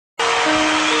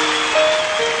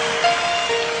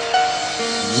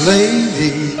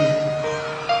Lady,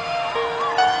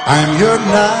 I'm your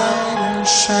knight in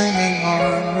shining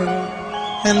armor,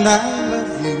 and I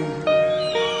love you.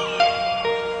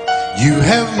 You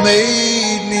have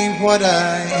made me what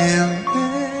I am.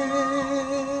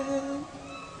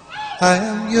 I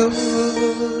am yours.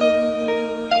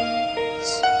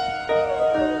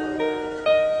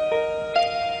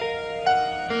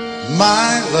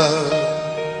 My love,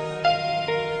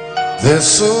 there's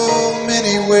so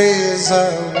many ways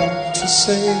I want to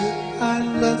say I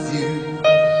love you.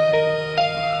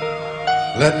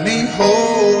 Let me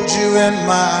hold you in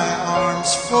my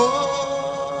arms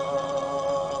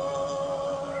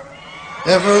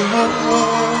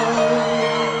forevermore.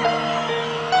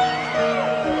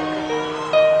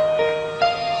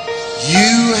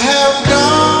 You have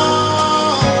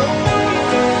gone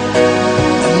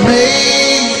and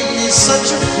made me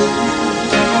such a fool.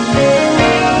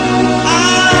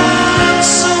 I'm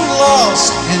so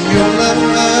lost in your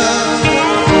love,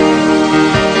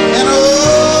 and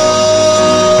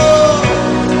oh,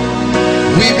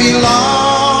 we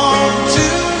belong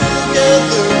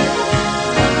together.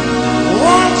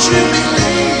 Won't you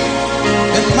believe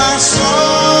in my song?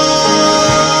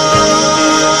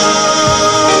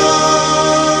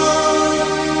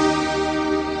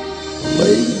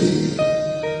 Lady,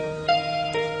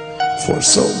 for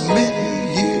so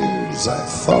many years I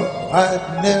thought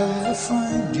I'd never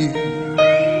find you.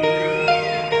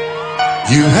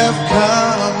 You have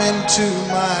come into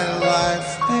my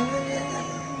life and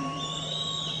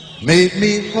made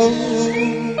me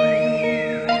whole.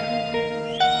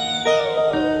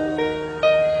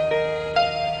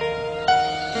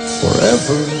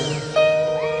 Forever,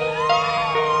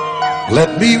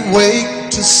 let me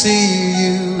wake to see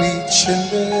you each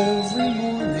and every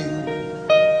morning.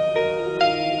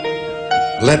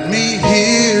 Let me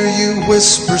hear you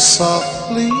whisper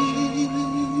softly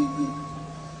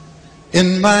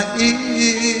in my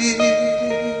ear.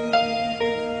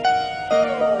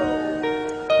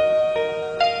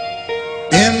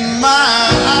 In my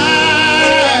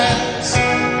eyes,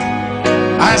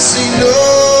 I see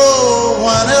no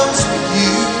one else but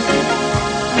you.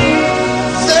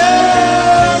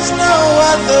 There's no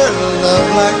other love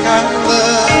like I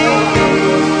love.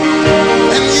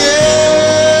 And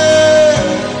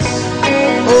yes,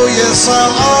 oh yes,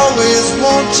 I'll always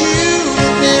want you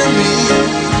near me.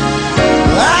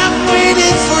 I've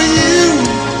waited for you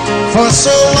for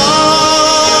so long.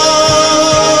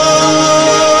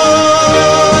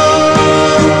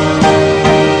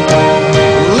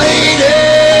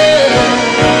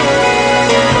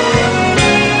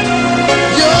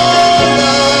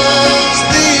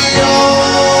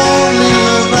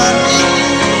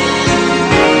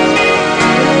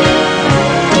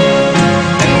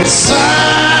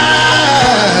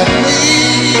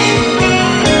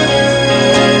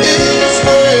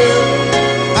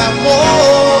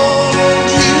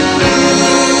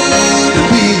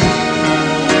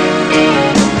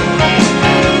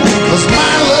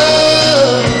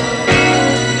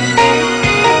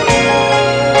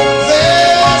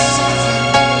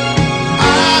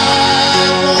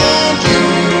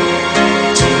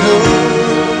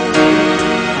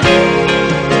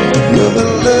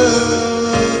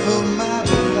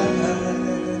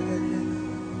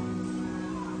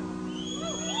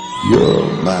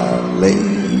 You're my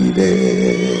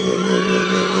lady.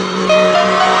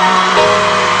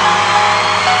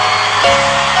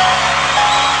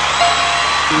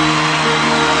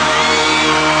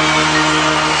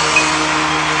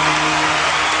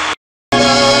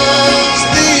 Love's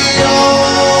the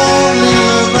only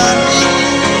love I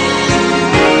need,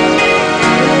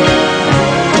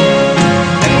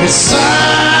 and beside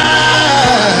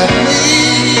me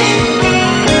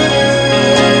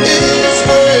is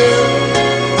where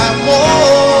I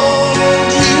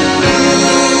want you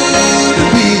to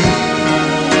be.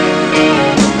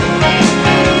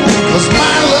 'Cause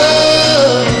my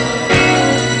love,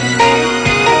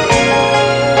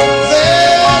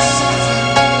 there's something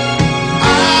I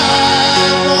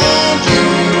want you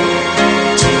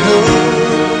to know.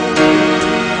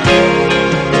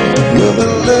 You're the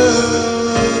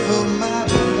love of my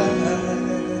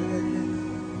life.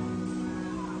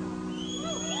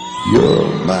 You're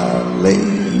my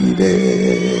lady.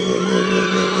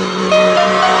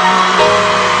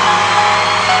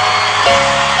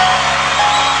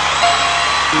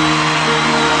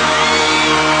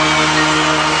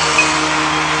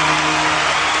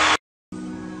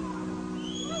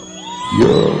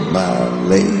 You're my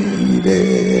lady.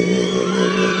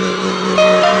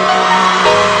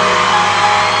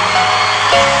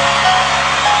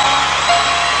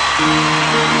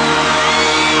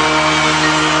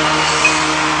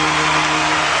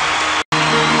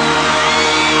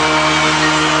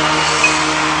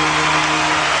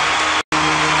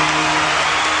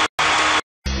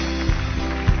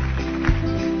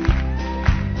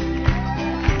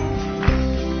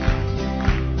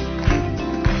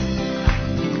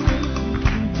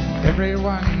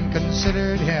 Everyone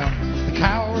considered him the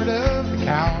coward of the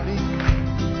county.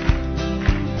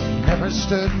 Never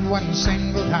stood one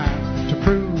single time to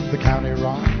prove the county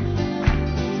wrong.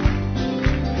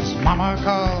 His mama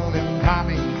called him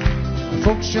Tommy, the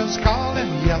folks just called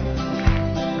him Yellow.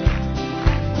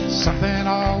 Something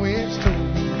always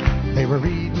told me they were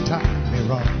reading Tommy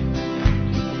wrong.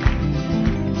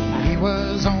 He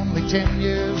was only 10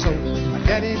 years old, my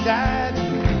daddy died.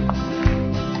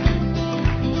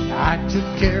 I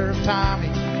took care of Tommy,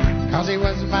 'cause he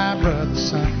was my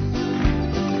brother's son.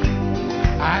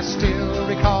 I still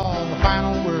recall the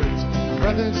final words my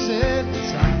brother said,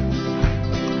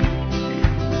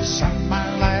 son, my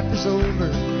life is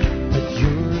over, but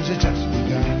yours has just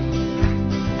begun.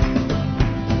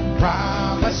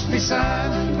 Promise me,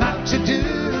 son, not to do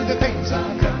the things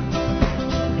I've done.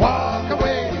 Walk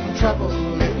away from trouble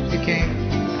if you can.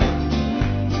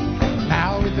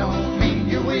 Now it don't mean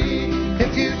you're weak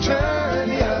if you turn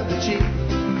the other cheek,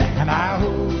 and I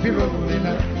hope you're old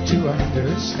enough to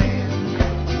understand.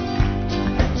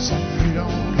 Son, you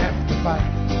don't have to fight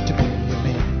to be a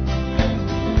man.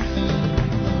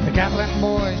 The Gatlin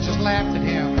boys just laughed at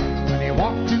him when he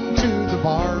walked into the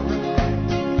bar room.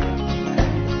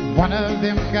 One of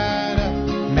them got up,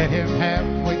 met him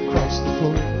halfway across the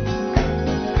floor.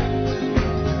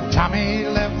 Tommy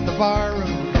left the bar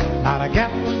room, not a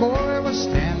Gatlin boy was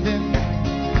standing.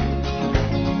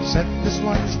 Said, this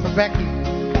one's for Becky,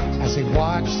 as he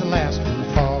watched the last one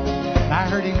fall. And I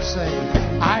heard him say,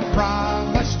 I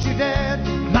promised you, Dad,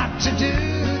 not to do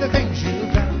the things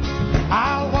you've done.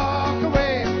 I'll walk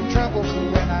away from trouble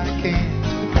when I can.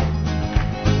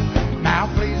 Now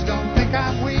please don't think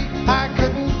I'm weak, I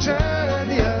couldn't turn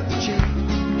the other cheek.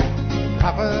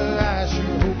 Papa, I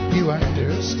sure hope you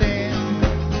understand.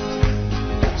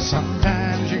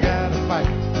 Sometimes you gotta fight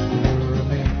when you're a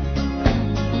man.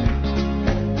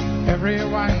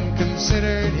 Everyone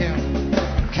considered him a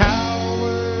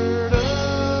coward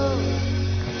of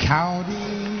a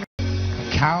county, a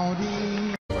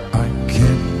county. I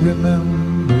can't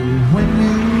remember when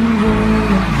you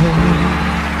were there,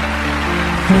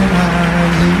 when I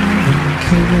even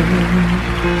cared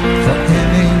for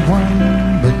anyone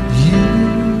but you.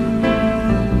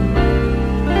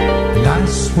 And I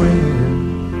swear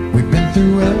we've been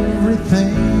through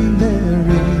everything there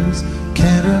is.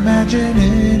 Can't imagine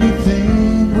anything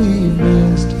we've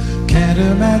missed. Can't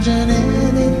imagine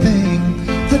anything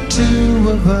the two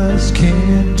of us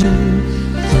can't do.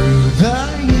 Through the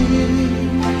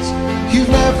years, you've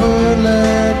never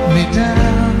let me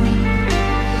down.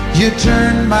 You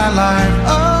turned my life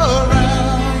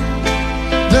around.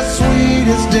 The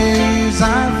sweetest days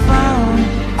I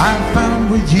found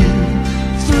with you.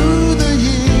 Through the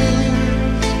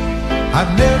years,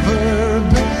 I've never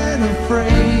been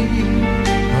afraid.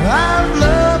 I've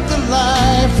loved the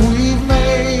life we've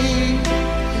made,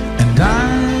 and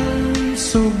I'm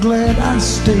so glad I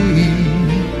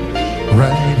stayed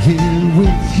right here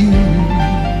with you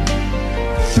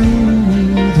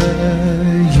through the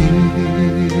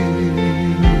years.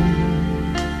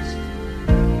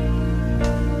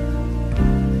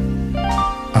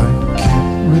 I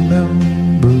can't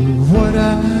remember what I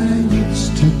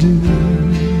used to do,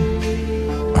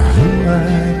 or who I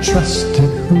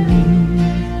trusted, who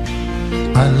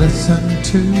I listened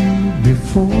to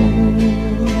before.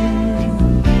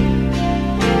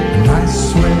 And I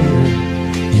swear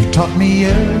you taught me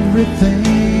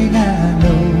everything I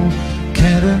know.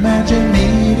 Can't imagine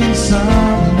needing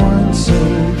someone so.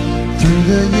 Through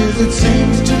the years it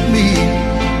seems to me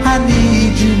I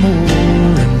need you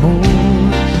more and more.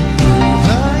 Through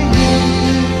the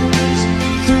years,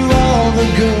 through all the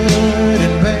good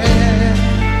and bad,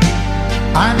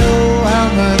 I know how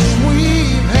much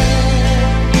we've had.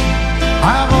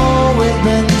 I've always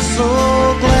been so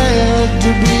glad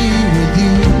to be with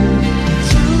you.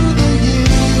 Through the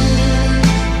years,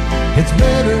 it's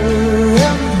better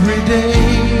every day.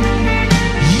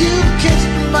 You've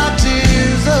kissed my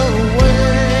tears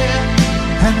away,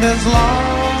 and as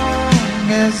long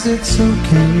as it's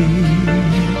okay,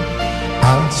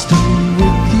 I'll stay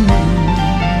with you.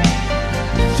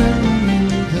 Through the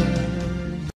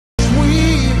years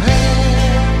we've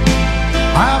had,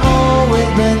 I've always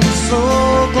been so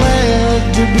glad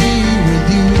to be with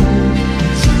you.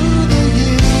 Through the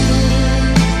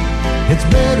years, it's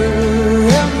better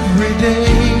every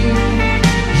day.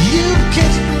 You've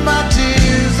kissed my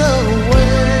tears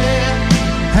away,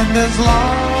 and as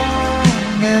long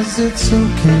as it's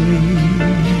okay,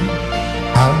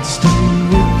 I'll stay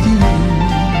with you.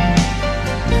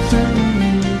 Through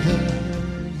the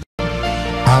years,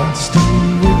 I'll stay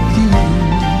with you.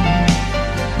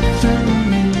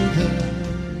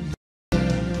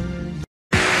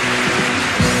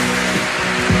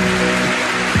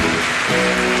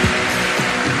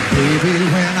 Baby,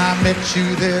 when I met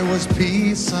you, there was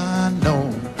peace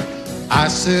unknown. I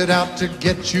set out to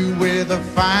get you with a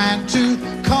fine-tooth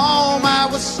comb. I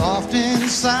was soft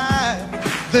inside.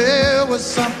 There was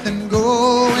something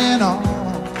going on.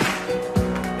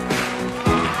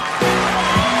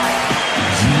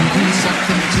 You do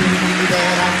something to me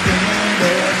that I can't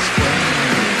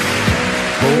explain.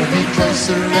 Hold me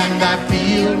closer and I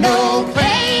feel no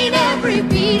pain. Every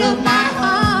beat of my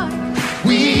heart,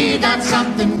 we got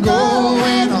something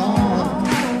going on.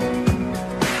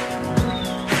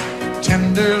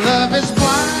 Tender love is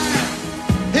blind.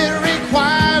 It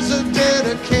requires a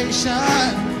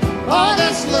dedication. All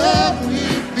this love we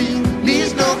feel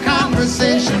needs no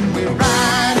conversation. We're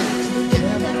riding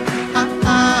together,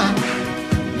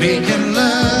 making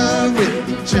love with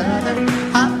each other,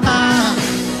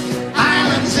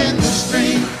 Islands in the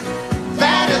stream,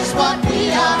 that is what we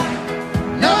are.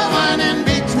 No one in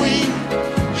between.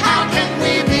 How can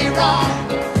we be wrong?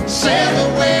 Sail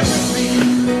away with me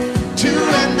to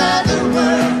another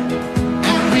world,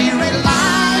 and we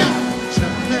rely on each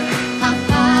other,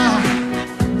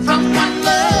 from one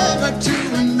lover to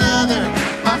another,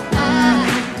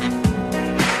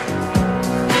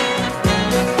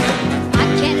 I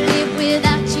can't live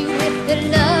without you if the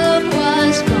love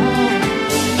was gone.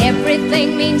 Everything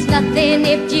means nothing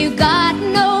if you got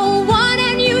no one,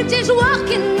 and you just walk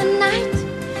in the night,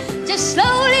 just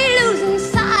slowly losing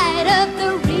sight of the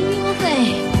real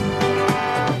thing.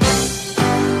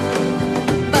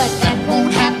 but that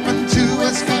won't happen to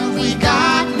us, and we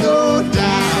got no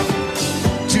doubt.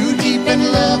 Too deep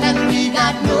in love, and we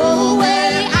got no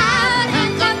way out.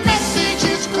 And the message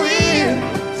is clear: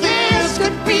 this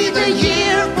could be the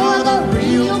year for the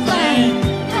real thing.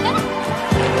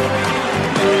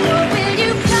 Will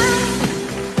you come?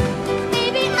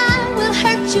 Baby,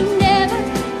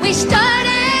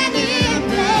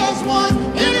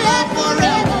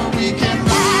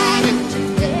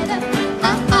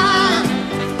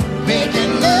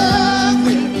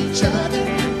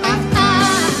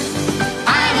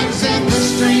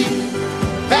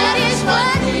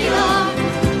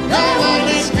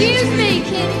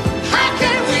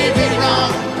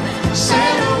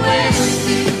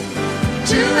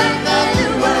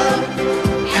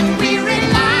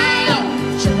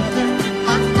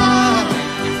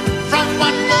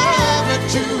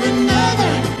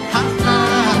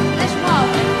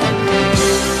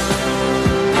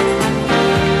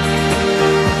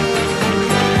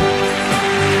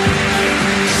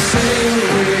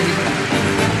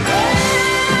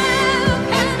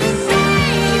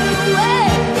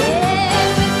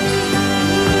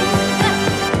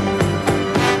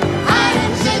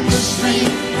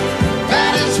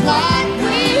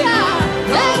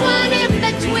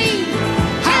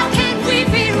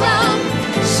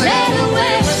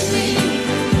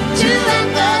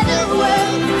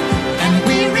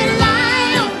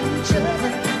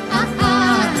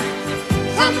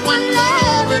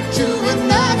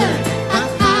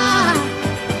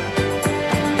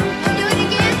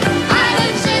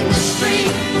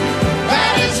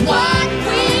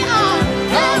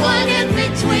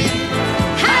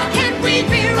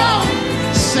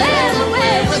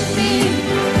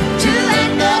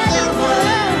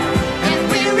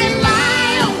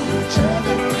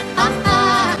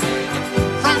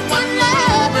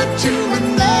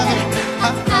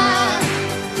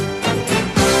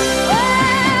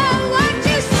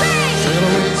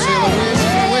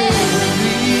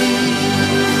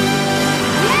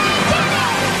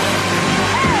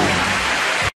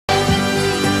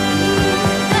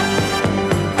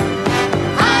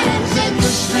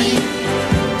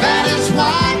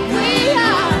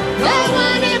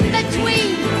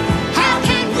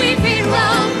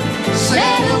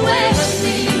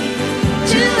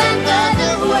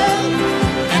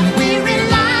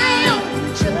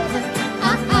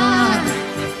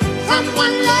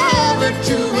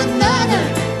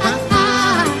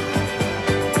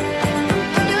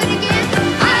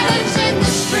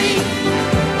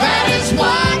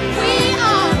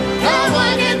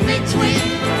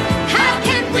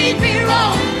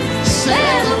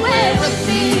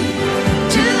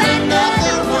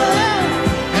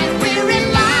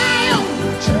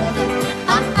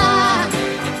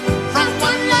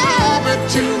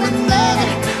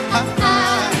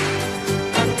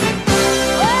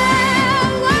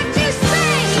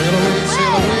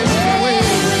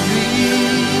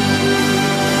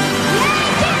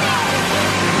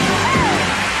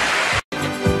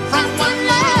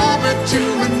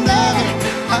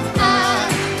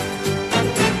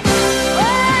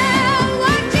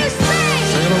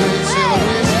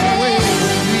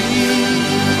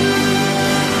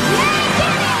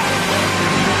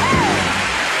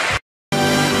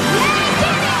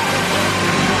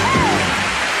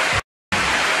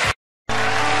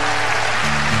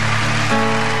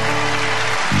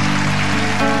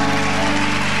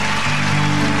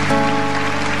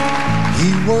 He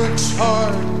works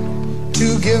hard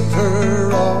to give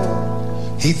her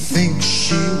all he thinks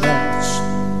she wants.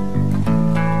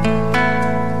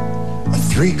 A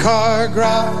 3-car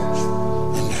garage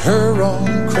and her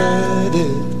own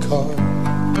credit card.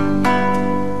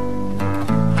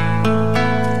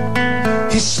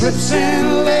 He slips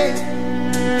in late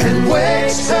and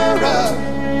wakes her up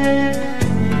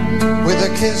with a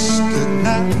kiss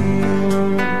goodnight.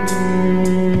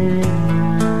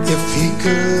 If he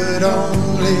could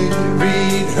only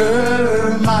read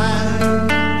her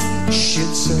mind,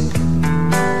 she'd say,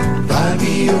 buy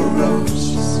me a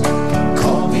rose,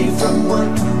 call me from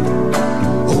work,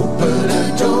 open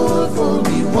a door for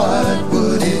me, what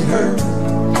would it hurt?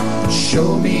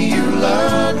 Show me you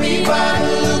love me by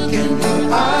the look in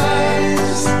your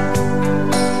eyes.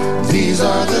 These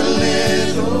are the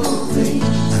little things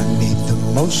I need the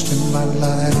most in my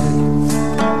life.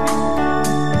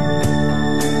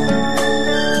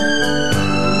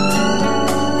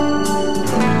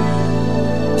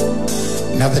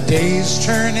 Now the days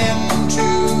turn into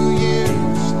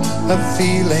years of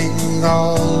feeling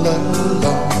all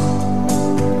alone,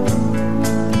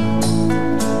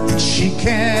 and she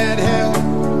can't help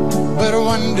but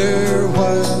wonder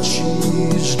what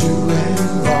she's doing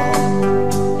wrong.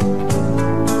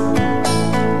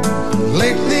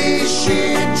 Lately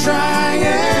she'd try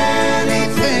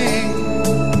anything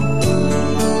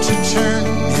to turn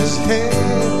his head.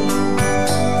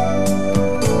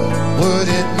 Would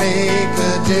it make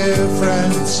a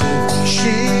difference if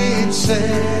she'd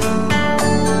said,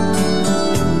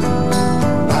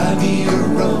 buy me a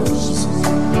rose,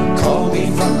 call me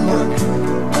from work,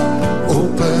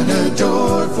 open a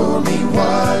door for me,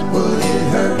 what would it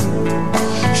hurt?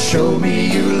 Show me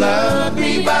you love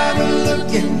me by the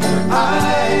look in your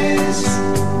eyes.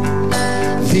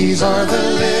 These are the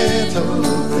little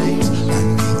things I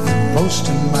need the most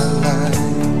in my life.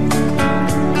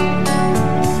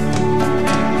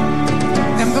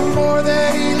 And the more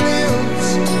that he lives,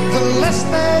 the less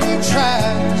that he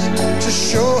tries to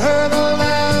show her the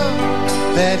love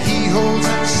that he holds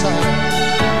inside.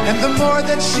 And the more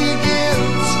that she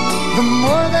gives, the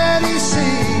more that he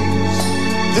sees.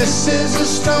 This is a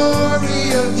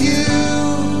story of you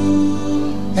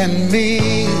and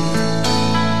me.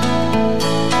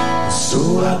 So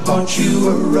I bought you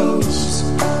a rose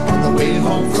on the way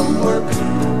home from work,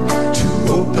 to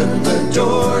open the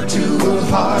door to a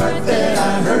heart that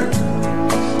I hurt.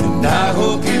 And I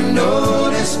hope you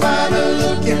notice by the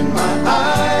look in my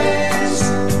eyes,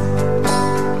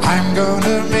 I'm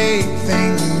gonna make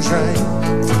things right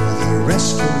for the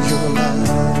rest of your life.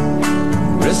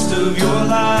 Rest of your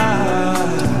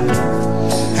life.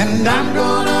 And I'm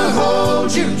gonna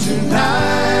hold you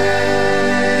tonight.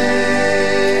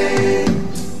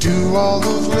 Do all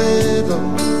those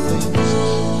little things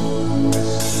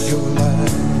your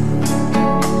life.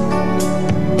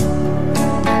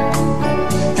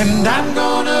 And I'm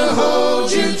gonna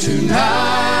hold you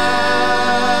tonight.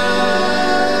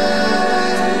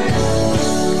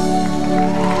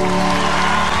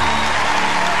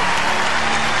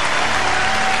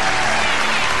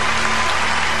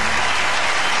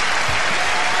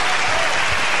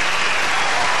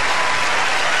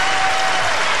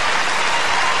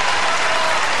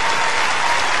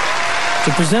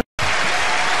 To present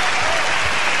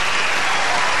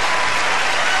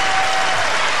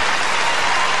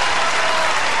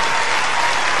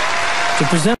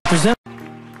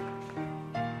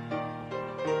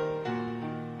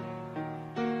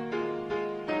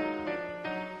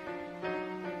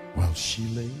While she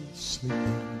lay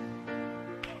sleeping,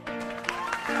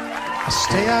 I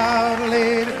stay out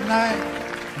late at night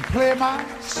and play my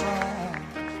song.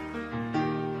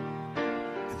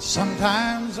 And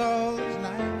sometimes all those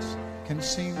nights can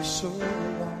seem so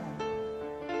long.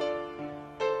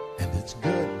 And it's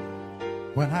good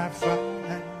when I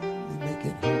finally make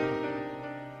it home,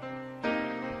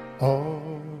 all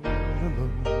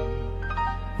alone,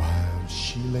 while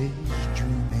she lays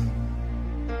dreaming.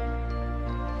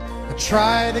 I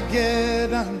try to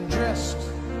get undressed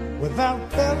without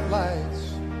the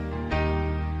lights.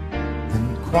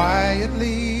 Then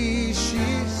quietly she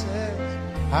says,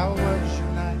 how was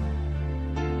your night?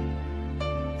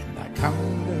 And I come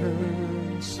to her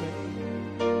and say,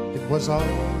 it was all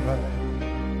right.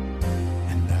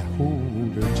 And I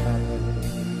hold her tight.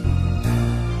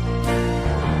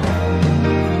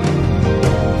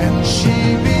 And she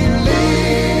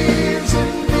believes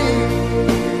in me.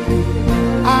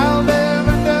 I'll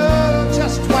never know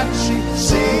just what she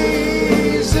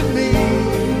sees in me.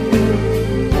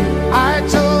 I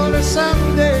told her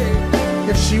someday,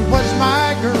 if she was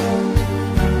my girl,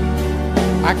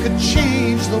 I could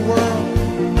change the world.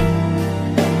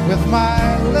 with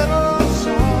my little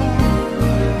song.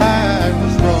 I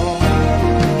was wrong,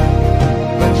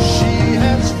 but she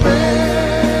has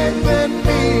faith in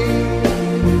me,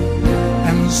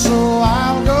 and so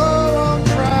I'll go on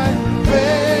trying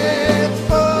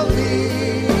faithfully.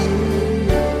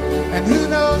 And who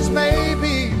knows,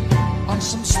 maybe on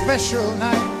some special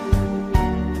night,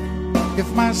 if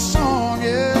my song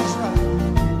is right,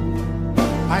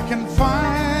 I can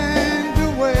find a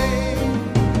way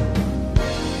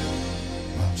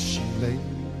while she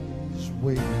lays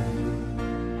waiting.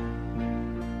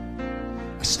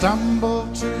 I stumble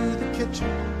to the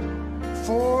kitchen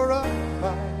for a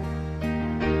bite,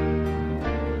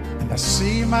 and I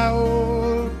see my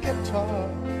old guitar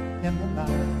in the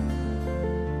night,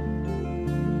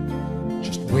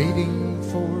 just waiting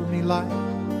for me like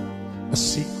a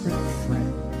secret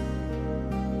friend.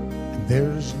 And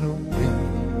there's no way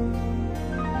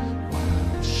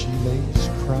while she lays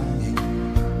crying.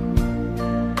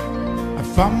 I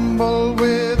fumble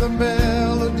with a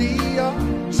melody or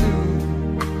two,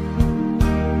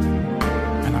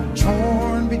 and I'm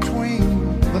torn between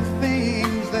the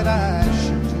things that I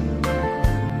should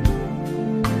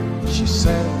do. She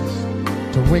says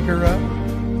to wake her up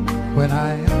when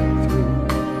I am through.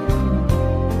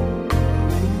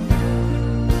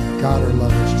 God, her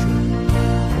love is true.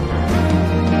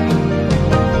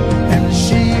 And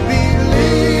she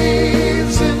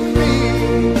believes in me.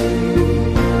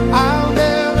 I'll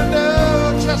never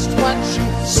know just what she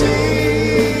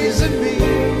sees in me.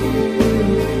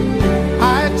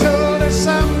 I told her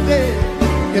someday,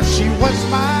 if she was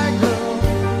my girl,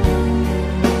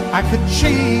 I could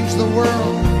change the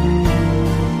world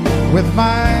with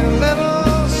my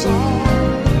little song.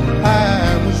 I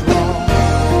was wrong,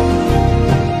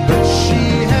 but she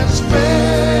has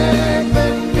faith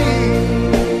in me,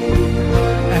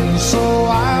 and so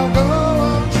I'll go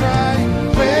on trying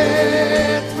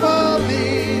faithfully.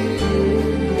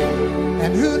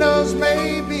 And who knows,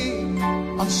 maybe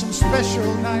on some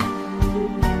special night,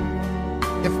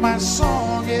 if my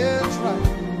song is right,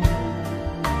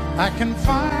 I can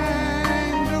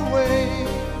find a way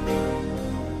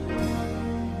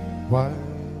while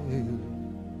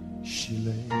she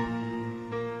lays,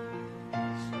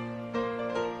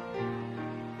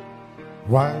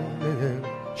 while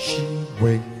she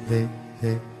waits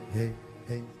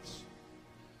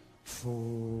for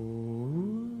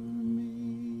me.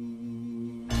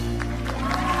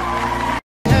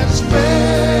 Has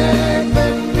faith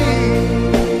in me,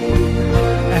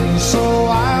 and so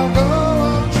I'll go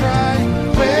on trying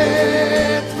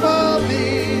faithfully.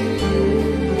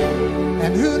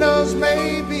 And who knows,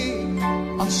 maybe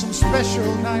on some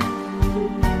special night,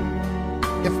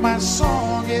 if my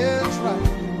song is right,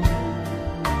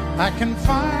 I can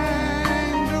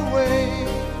find a way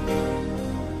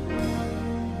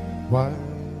while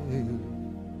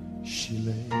she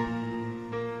lays,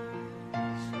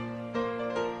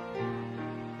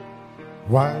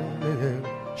 while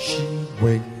she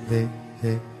waits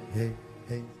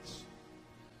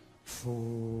for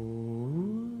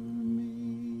me.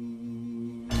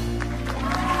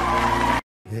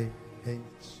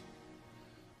 Waits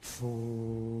for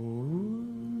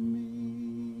me.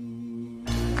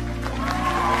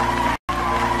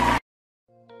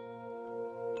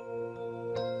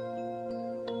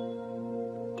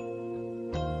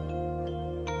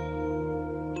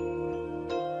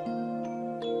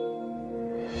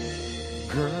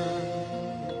 Girl,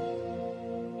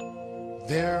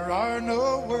 there are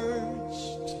no words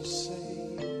to say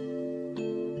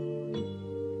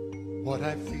what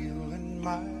I feel in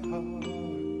my heart.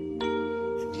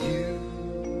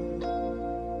 And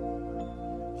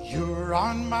you're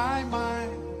on my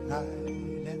mind night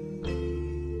and day,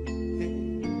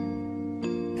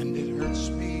 and it hurts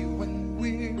me when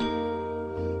we're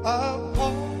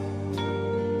apart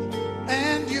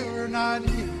and you're not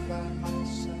here by my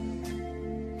side.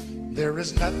 There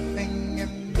is nothing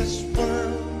in this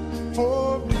world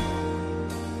for me.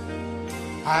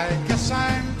 I guess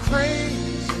I'm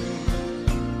crazy,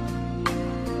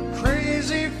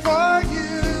 crazy for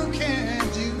you,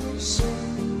 can't you see?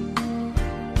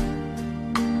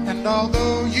 And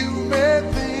although you may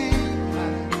think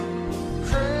I'm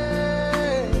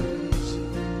crazy,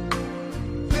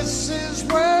 this is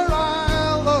where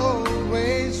I'll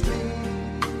always be.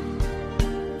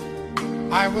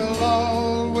 I will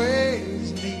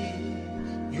always need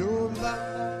your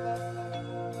love.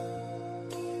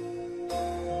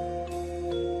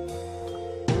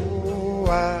 Oh,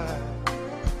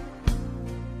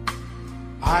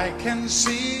 I can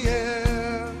see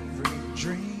every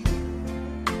dream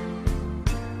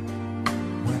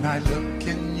when I look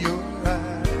in your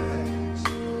eyes.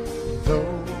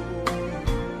 though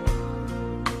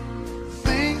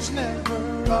things never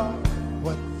are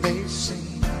what they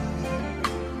seem,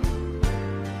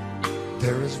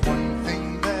 there is one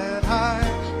thing that I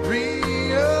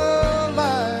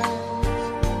realize,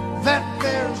 that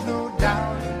there's no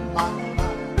doubt in my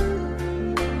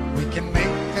mind, we can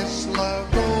make this love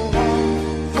go on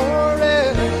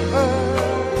forever.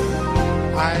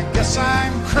 I guess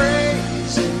I'm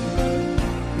crazy,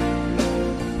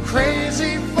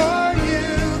 crazy for you,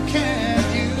 can't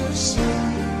you see?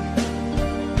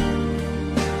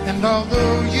 And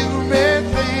although you may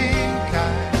think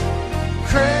I'm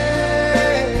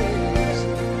crazy,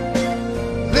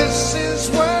 this is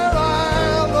where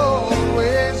I'll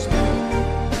always be,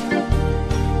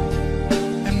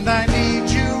 and I need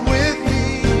you with me,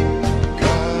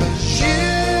 'cause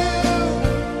you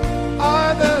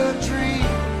are the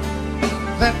dream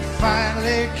that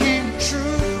finally came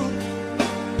true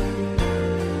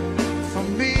for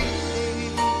me.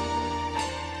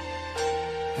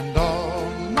 And all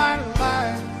my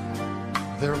life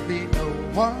there'll be no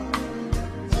one.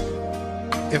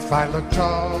 If I looked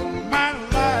all my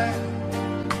life,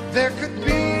 there could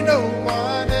be no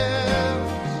one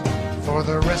else. For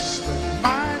the rest of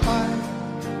my life,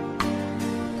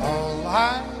 all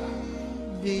I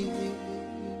need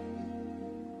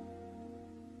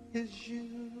is you.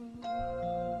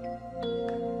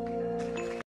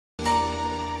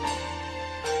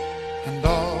 And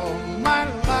all my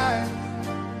life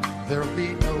there'll be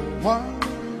no one.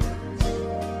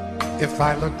 If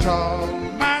I looked all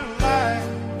my life,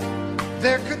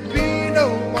 there could be no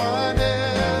one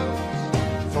else.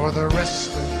 For the rest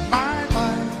of my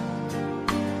life,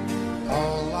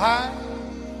 all I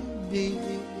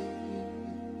need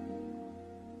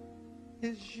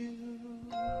is you.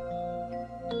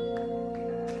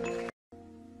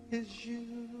 Is you.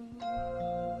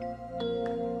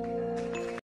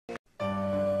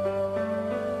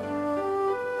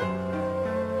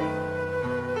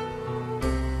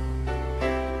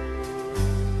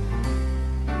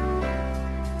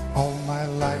 All my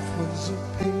life was a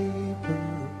paper,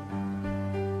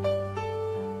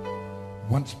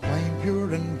 once plain, pure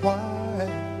and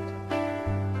white,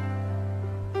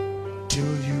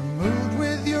 till you moved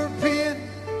with your pen,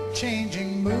 changing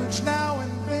moods now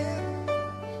and then,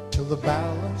 till the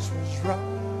balance was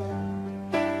right.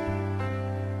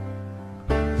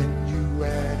 Then you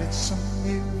added some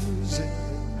music,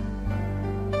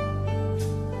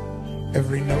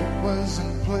 every note was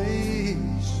in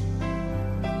place,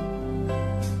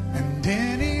 and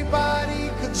anybody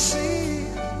could see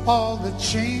all the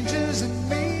changes in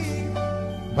me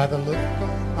by the look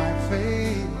on my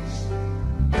face.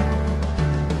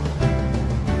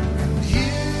 And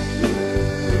you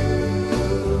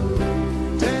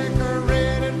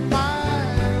decorated my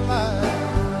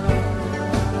life,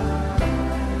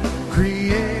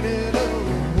 created a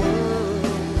world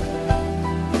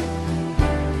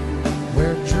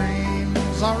where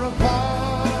dreams are apart.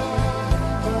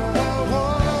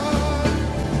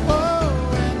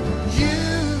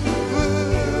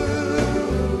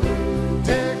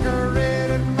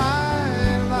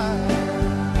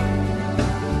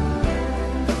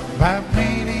 By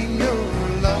painting your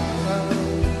love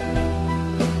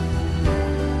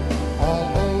all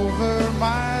over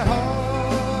my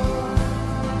heart,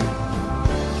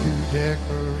 you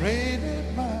decorated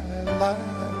my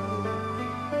life.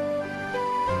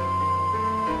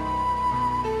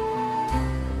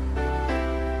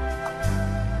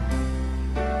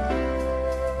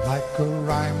 Like a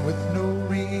rhyme with no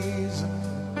reason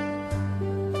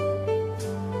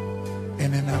in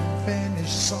an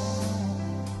unfinished song,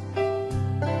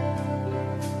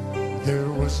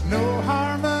 there was no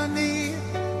harmony,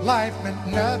 life meant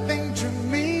nothing to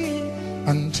me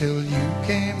until you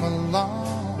came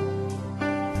along.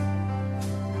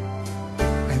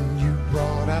 And you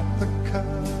brought out the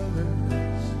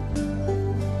colors,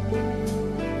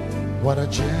 what a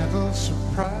gentle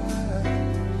surprise.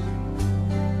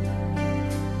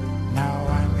 Now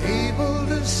I'm able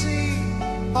to see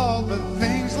all the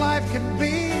things life can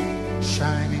be,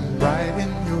 shining bright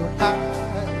in your eyes.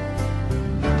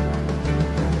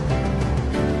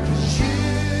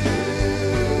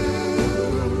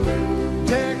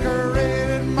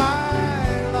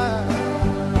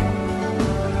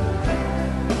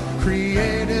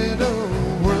 Created a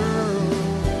world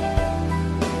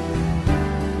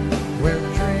where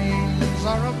dreams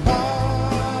are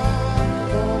apart.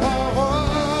 Oh, oh, oh,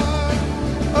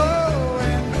 oh,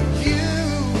 and you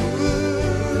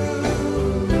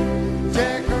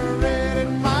decorated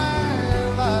my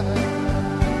life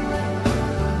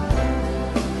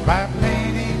by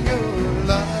painting your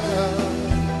love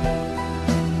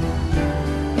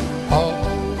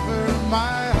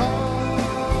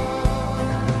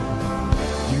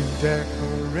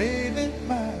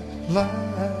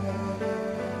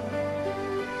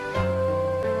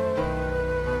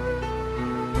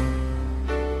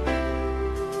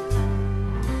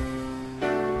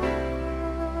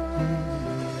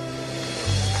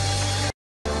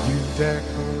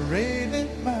decorated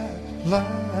my life.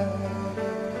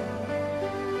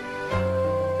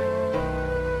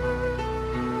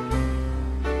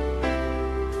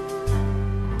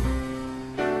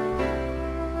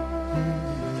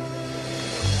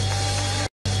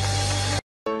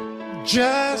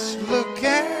 Just look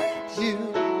at you,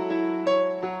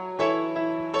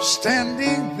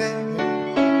 standing there.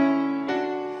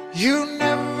 You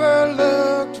never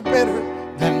looked better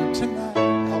than tonight.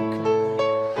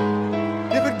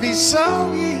 It would be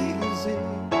so easy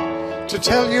to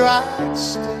tell you I'd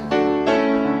stay,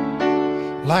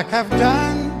 like I've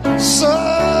done so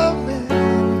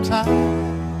many times.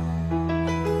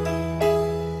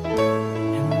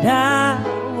 And I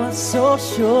was so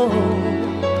sure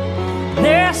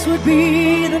this would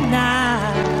be the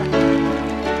night.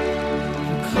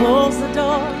 You close the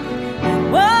door and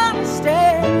won't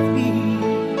stay with me.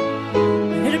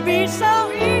 And it'd be so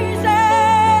easy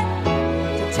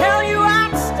to tell you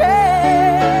I'd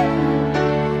stay,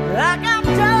 like I've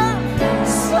done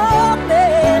so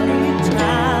many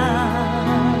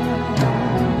times.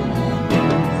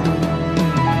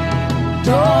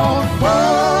 Don't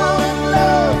fall in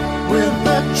love with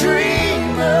a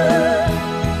dreamer,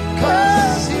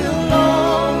 'cause he'll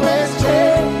always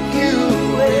take you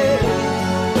away.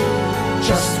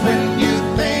 Just when you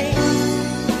think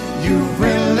you've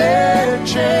really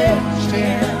changed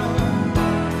him,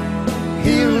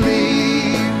 he'll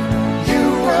leave you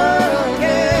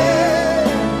again.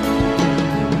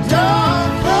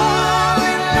 Don't fall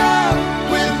in love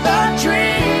with a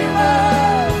dreamer,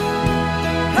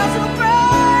 'Cause it'll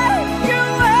break you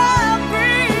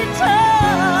every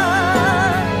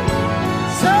time.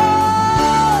 So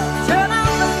turn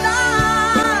out the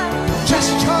light.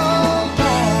 just hold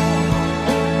on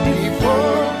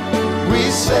before we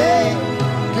say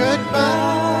goodbye.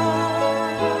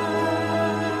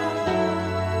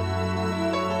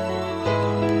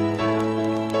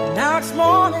 Now it's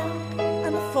morning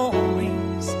and the phone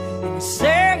rings, and you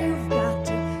say you've got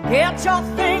to get your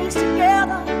things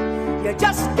together. You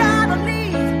just gotta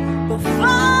leave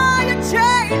before you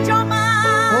change your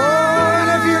mind. Oh, and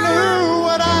if you knew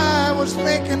what I was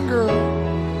thinking, girl,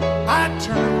 I'd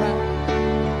turn around.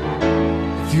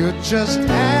 If you'd just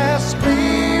ask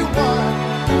me one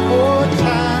more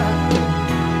time.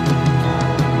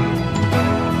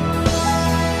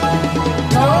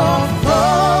 Don't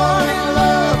fall in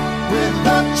love with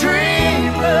a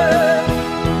dreamer,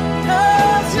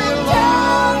 'cause he'll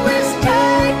always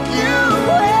take you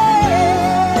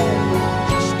away.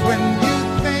 Just when you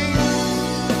think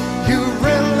you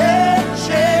really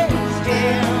changed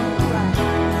him,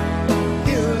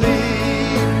 he'll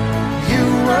leave you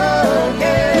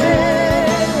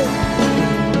again.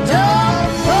 Don't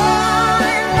fall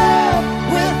in love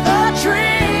with a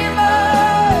dreamer,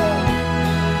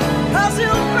 'Cause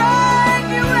he'll break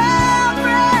you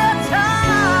every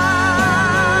time.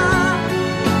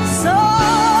 So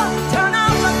turn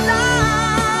out the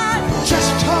light.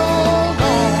 just hold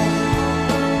on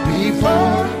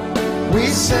before we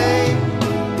say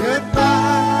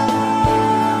goodbye.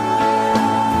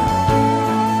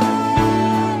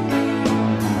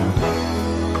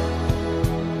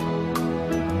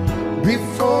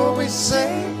 Before we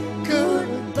say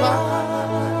goodbye.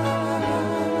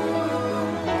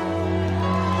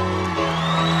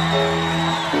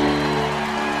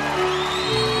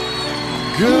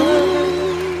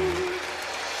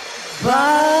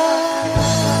 Goodbye.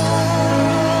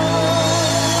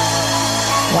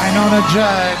 Wynonna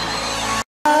Judd.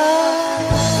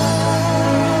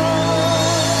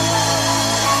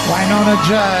 Wynonna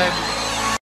Judd.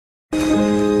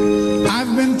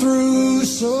 I've been through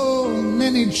so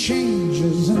many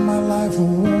changes in my life,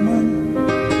 woman.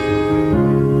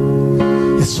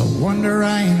 It's a wonder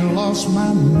I ain't lost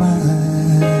my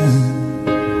mind.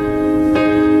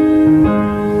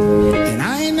 And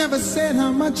I ain't never said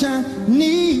how much I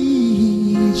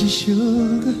need you,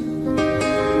 sugar.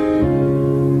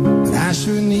 But I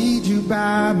sure need you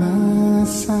by my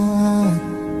side.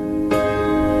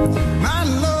 My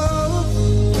love,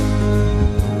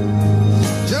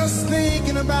 just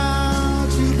thinking about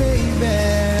you, baby,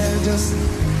 just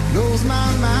blows my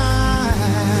mind.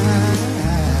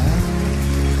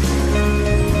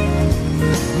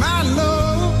 My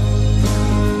love,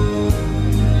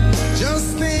 just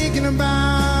thinking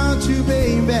about you,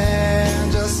 baby,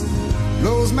 just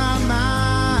blows my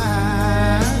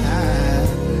mind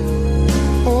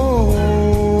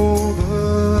all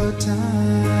the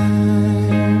time.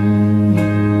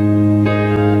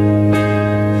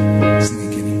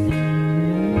 Sneaking in.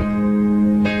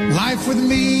 Life with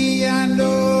me, I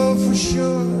know for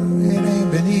sure,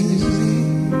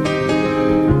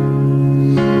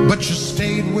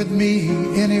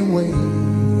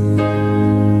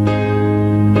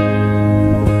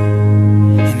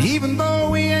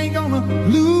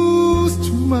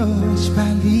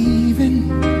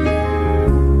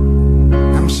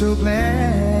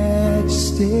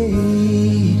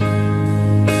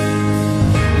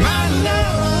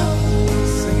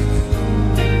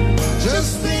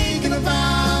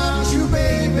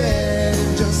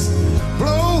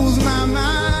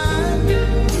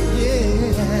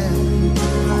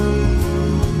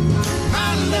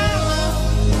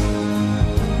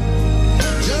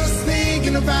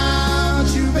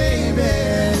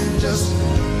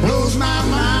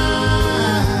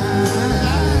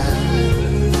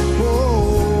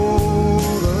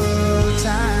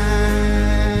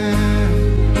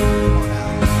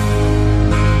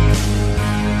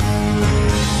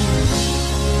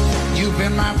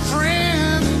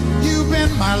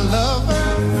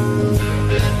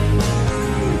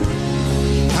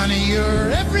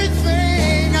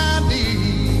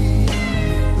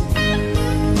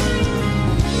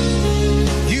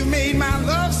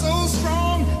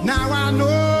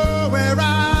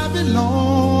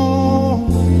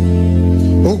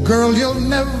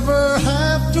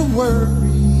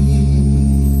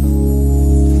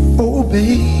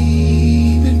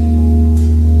 baby,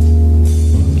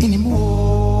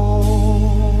 anymore.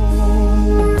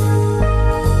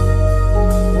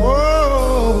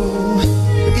 Oh,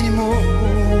 anymore.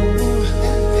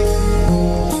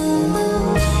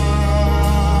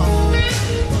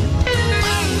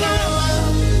 My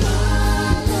love,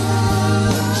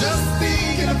 just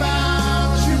thinking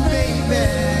about you, baby,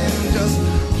 just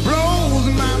blows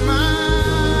my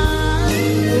mind.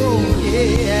 Oh,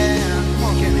 yeah. Come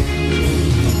on, Kenny.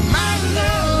 My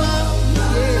love,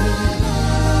 yeah.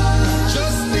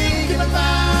 Just thinking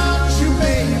about you,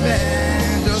 baby,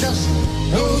 just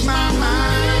blows my mind.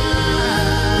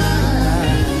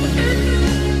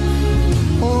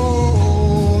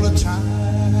 All the time.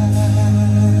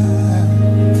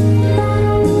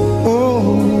 Oh,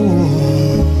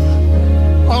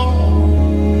 all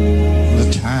the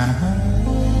time.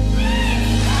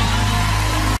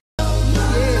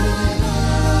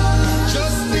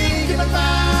 Just thinking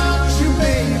about you,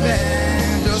 baby,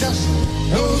 just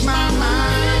blows my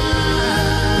mind.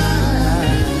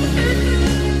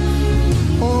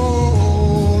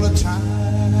 All the time.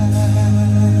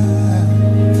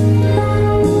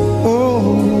 Oh,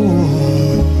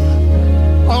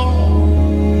 all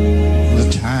the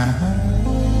time.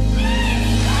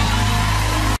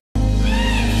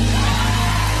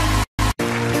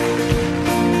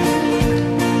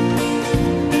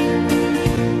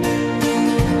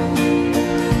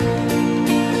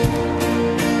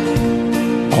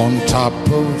 On top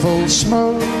of old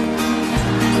smoke,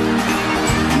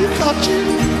 you got you.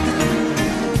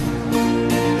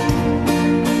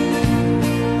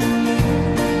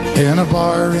 In a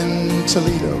bar in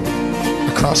Toledo,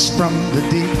 across from the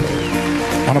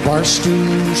depot, on a bar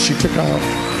stool she took out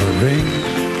her ring.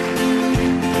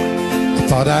 I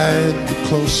thought I'd be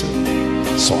closer,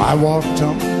 so I walked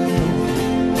on.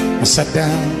 I sat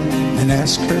down and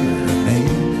asked her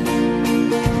name.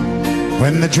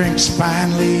 When the drinks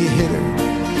finally hit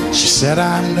her, she said,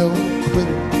 I'm no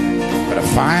quitter, but I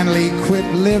finally quit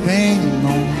living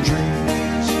on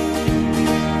dreams.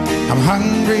 I'm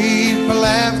hungry for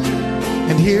laughter,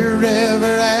 and here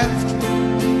ever after,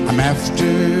 I'm after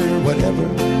whatever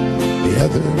the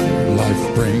other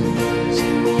life brings.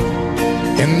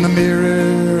 In the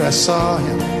mirror I saw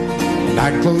him, and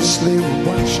I closely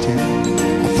watched him.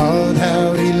 I thought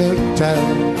how he looked out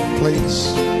of place.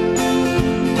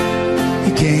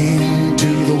 He came to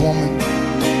the woman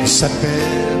who sat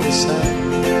there beside.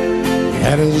 He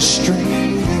had a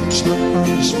strange look on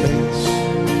his face.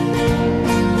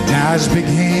 Now his big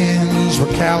hands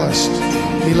were calloused.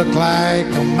 He looked like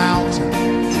a mountain.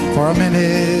 For a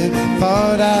minute I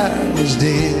thought I was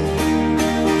dead.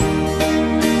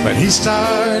 But he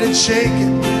started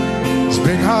shaking. His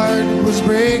big heart was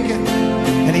breaking.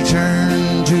 And he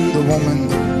turned to the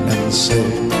woman and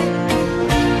said,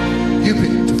 you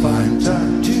picked a fine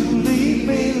time to leave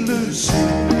me, Lucy,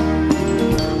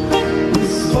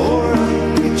 with 4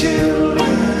 hungry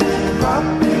children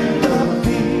cropping up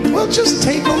me. Well, just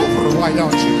take over, why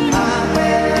don't you? I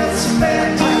had some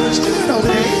bad times, doing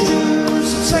okay.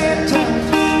 Some sad times,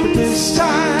 but this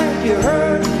time you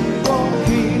heard me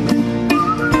walking.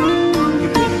 You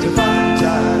picked a fine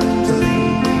time to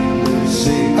leave me,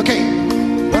 Lucy. Okay,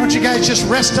 why don't you guys just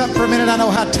rest up for a minute? I know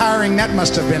how tiring that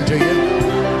must have been to you.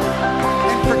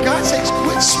 For God's sakes,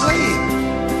 quit swaying.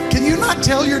 Can you not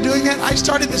tell you're doing that? I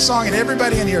started this song and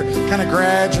everybody in here kind of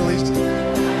gradually.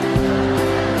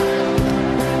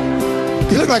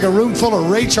 You look like a room full of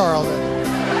Ray Charles.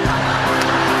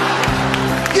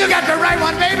 You got the right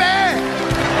one, baby!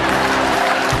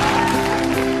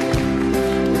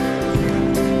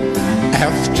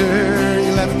 After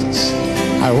he left us,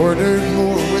 I ordered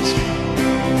more whiskey.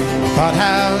 Thought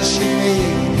how she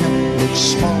made him look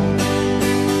small.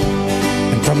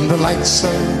 From the lights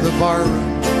of the bar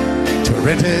room to a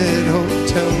rented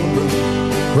hotel room,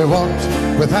 we walked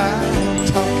without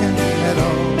talking at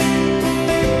all.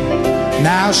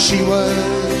 Now she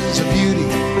was a beauty,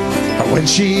 but when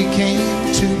she came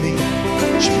to me,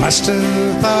 she must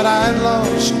have thought I'd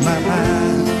lost my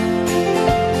mind.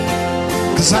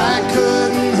 'Cause I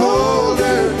couldn't hold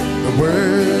her, the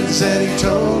words that he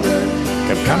told her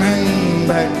kept coming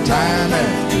back time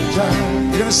after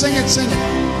time. You're gonna sing it, sing it.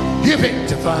 You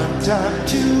picked a fine time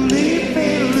to leave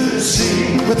me,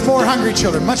 Lucy, with 4 hungry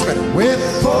children, much better. With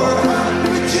 4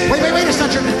 hungry children. Wait, it's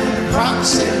not your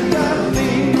promising.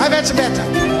 I've had some bad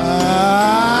times.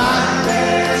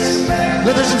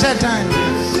 There's some sad times.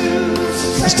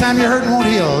 This time your hurt won't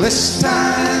heal. This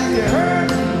time you hurt.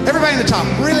 Everybody in the top,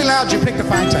 really loud, you picked a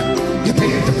fine time. You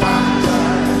picked a fine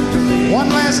time. One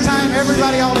last time,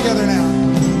 everybody all together now.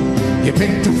 You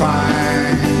picked a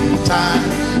fine time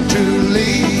to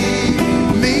leave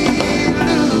me,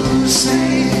 Lucille.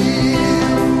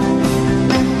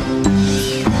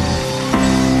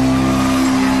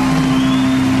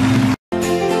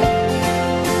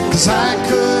 'Cause I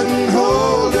couldn't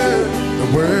hold her. The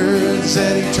words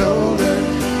that he told her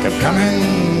kept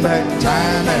coming back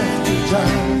time after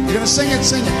time. You're gonna sing it,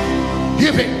 sing it.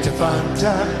 You picked a fun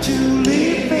time to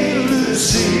leave me,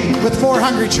 Lucy. With 4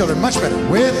 hungry children, much better.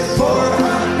 With 4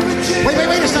 hungry children.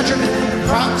 Wait, it's not your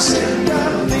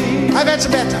I've had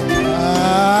some bad times.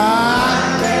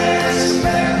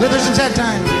 There's some sad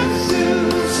times.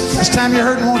 This time you're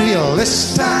hurting won't heal.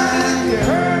 This time you're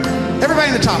hurting. Everybody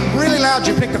in the top, really loud,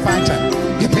 you picked a fine time.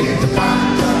 You picked a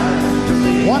fine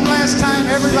time. One last time,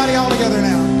 everybody all together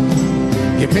now.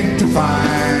 You picked a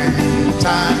fine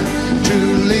time to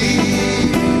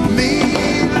leave me,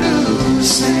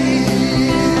 Lucille.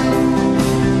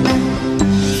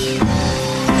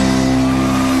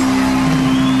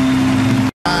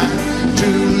 To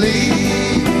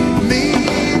leave me,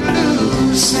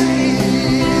 Lucille.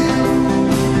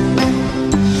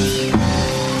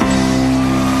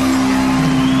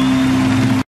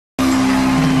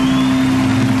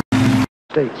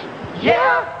 States.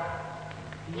 Yeah,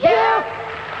 yeah,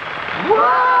 whoa,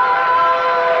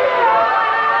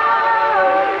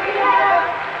 yeah.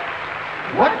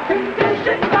 What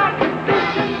condition, my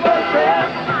condition was there?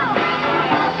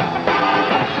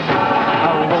 I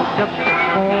woke up this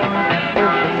morning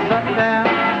with the sun down,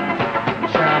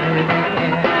 shining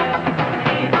in.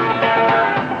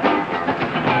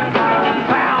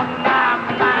 Found my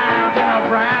mind in a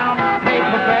brown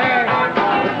paper bag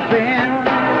with pen.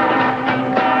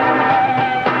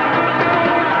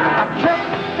 I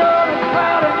tripped on a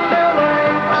cloud until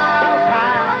 8 miles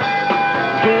high.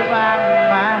 Give my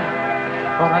mind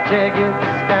on a jagged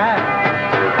sky.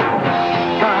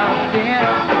 Dropped in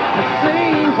to see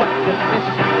what the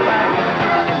mission like.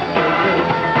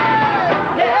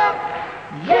 Yeah,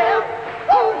 yeah,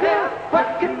 oh yeah. What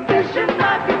condition,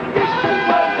 my condition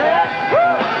was there?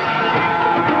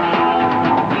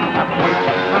 I put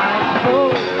my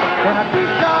soul in a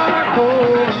deep dark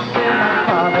hole until my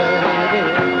father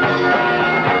did.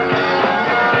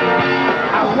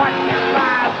 I watched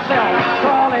myself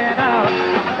crawling out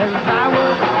as I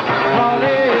was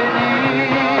crawling in.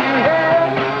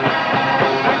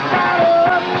 I got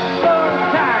up so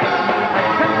tight I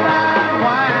could not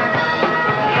whine.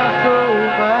 Just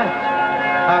over,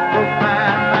 I broke my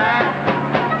mind.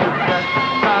 Just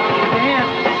stopped in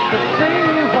to see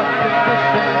what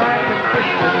condition my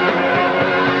condition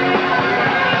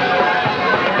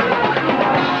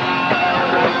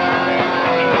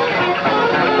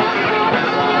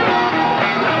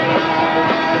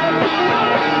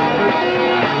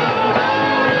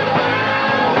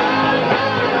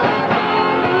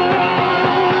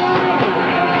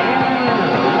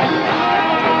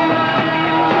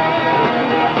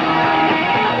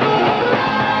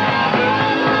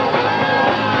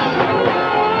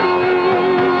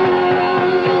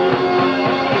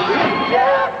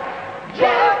Yeah,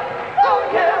 yeah, oh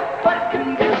yeah. What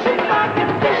condition, my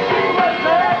condition was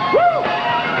there? Woo!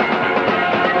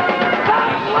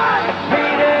 Someone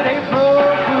painted April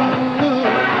blue,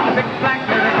 big black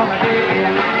lady on the day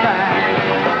inside.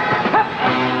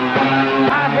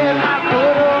 I had my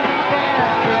foot on the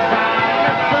gas as I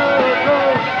left the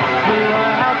road to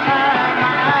out my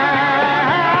mind.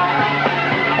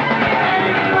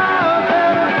 8 miles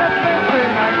of nothing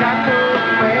when I got to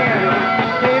where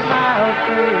 8 miles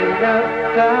straight up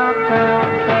downtown.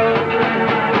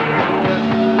 Just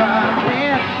dropped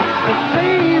in to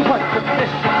see what the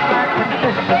mission like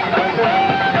condition was.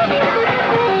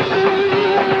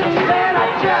 Said I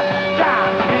just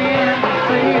dropped in to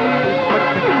see what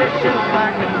the mission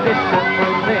like condition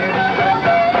was in.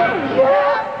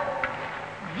 Yeah,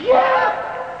 yeah,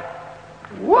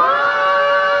 whoa,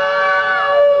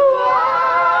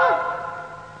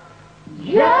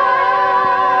 yeah.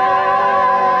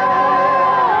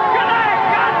 Good night,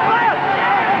 God bless.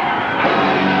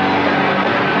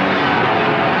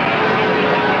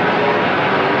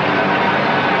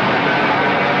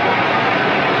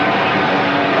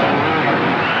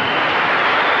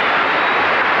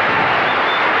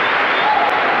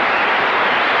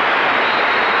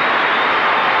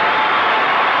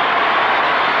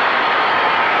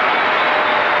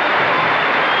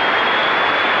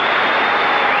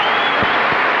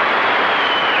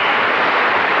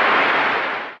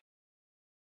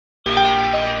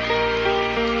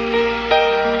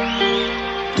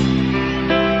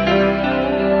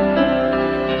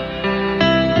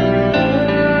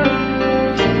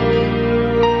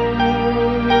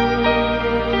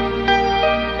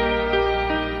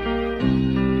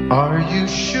 Are you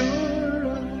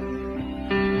sure I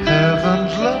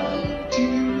haven't loved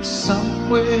you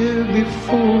somewhere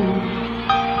before?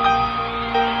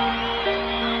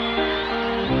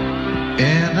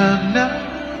 In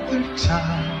another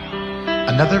time,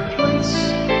 another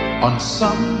place, on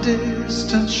some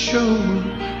distant shore.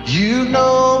 You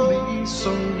know me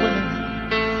so well,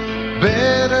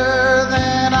 better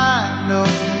than I know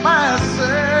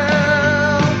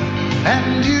myself.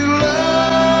 And you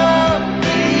love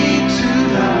me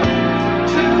tonight,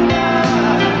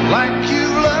 like you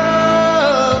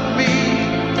love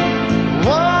me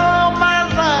all my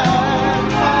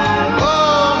life,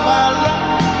 all my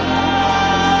life.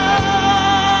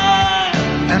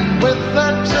 And with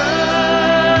the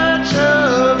touch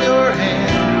of your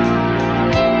hand,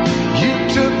 you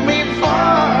took me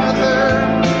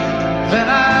farther than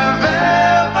I've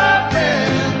ever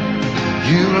been.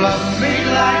 You love me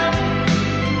like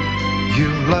you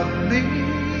love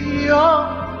me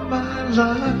all my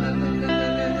life.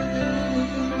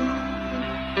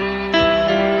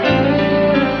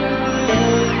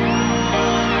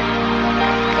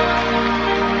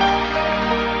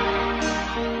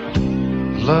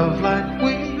 Love like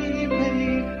we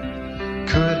made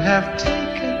could have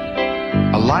taken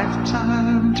a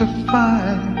lifetime to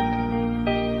find,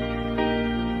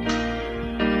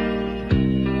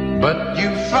 but you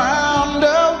found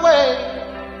a way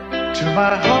to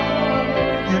my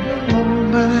heart in a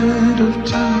moment of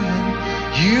time.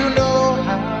 You know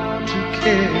how to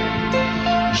care,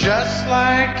 just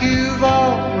like you've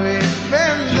always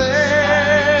been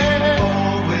there,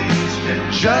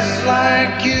 just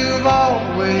like you've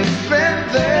always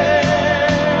been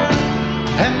there.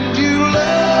 And you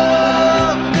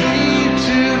love me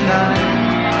tonight,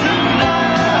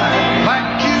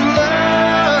 like you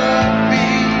love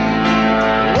me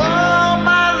all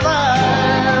my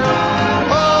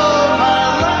life, all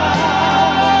my life.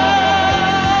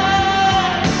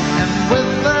 And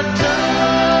with the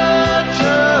touch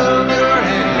of your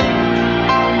hand,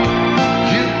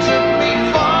 you took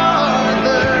me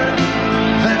farther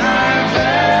than I've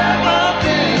ever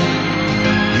been.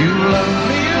 You love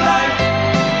me like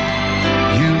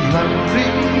you love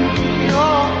me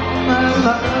all my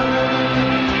life.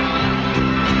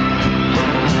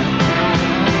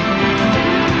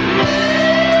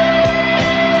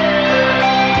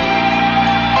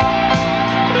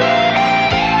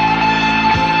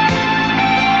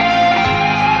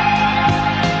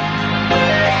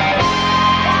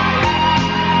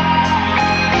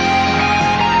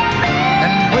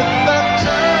 And with the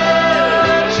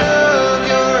touch of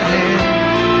your hand,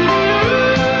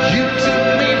 you took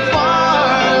me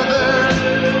farther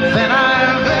than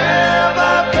I've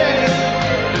ever been.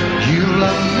 You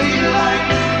love me like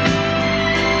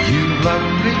you love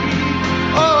me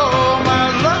all my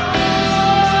life.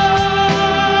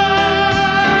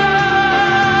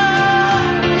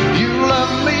 You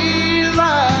love me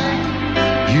like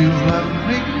you love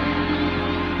me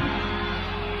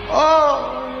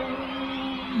all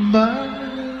my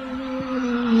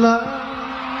life.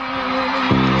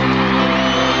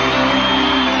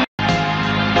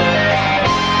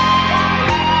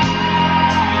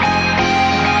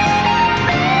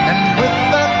 And with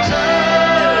the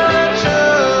touch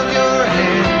of your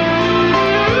hand,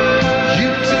 you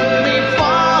took me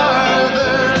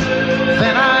farther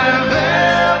than I've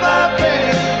ever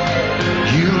been.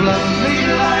 You love me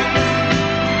like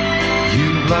you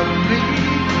love me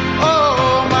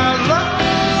all my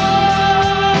life.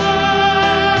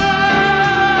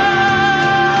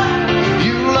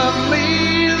 You love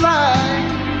me like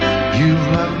you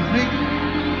love me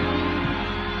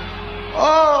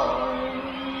all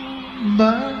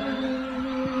my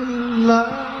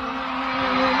life.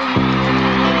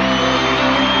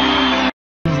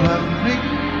 You love me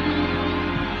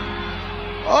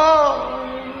all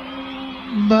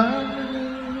my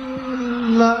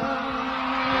life.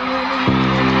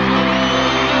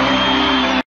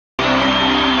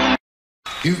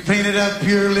 You've painted up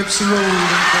your lips and rolled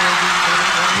and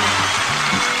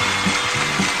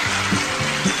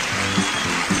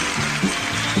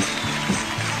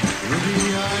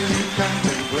maybe are you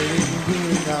contemplating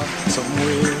going out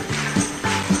somewhere?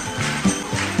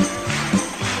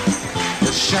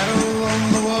 The shadow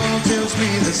on the wall tells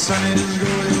me the sun is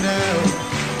going down.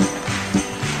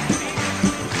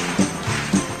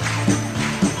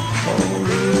 Oh,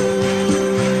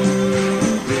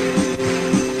 Ruby,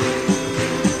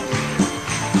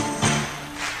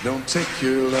 don't take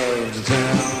your love to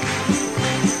town.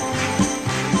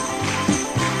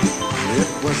 It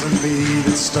wasn't me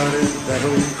that started that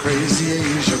old crazy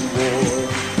Asian war.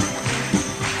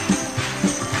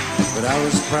 but I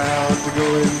was proud to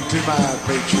go into my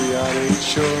patriotic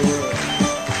shore.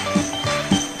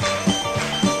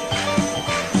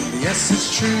 Yes,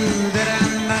 it's true that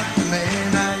I'm not the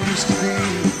man I used to be.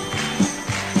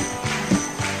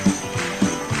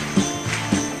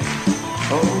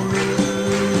 Oh,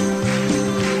 Ruby,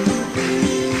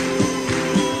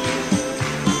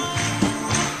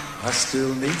 I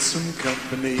still need some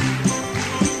company.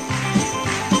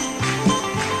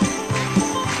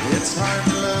 It's hard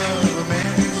to love a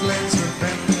man whose legs are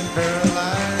bent and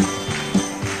paralyzed.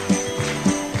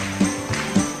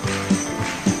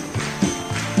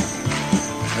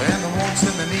 And the wants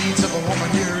and the needs of a woman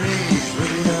your age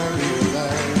really are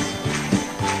realized.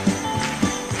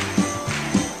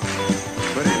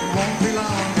 But it won't be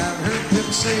long, I've heard them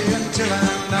say, until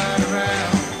I'm not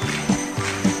around.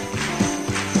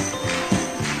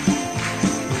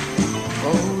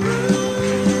 Oh,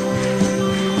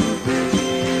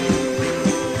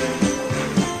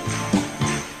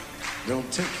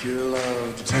 take your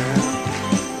love to town.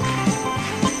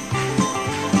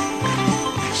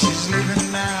 She's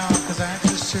leaving now, 'cause I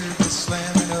just heard the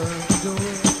slamming of the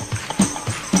door.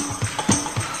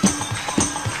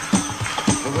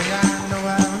 The way I know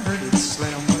I've heard it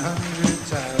slam 100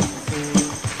 times before.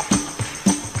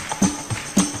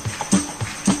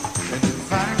 And if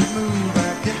I could move,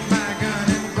 I'd get my gun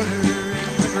and put her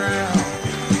in the ground.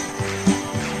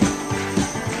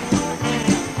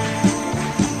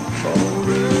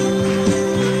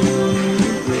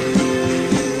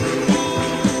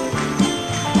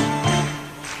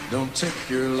 Don't take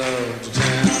your love to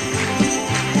town.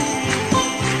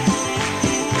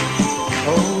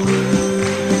 Oh,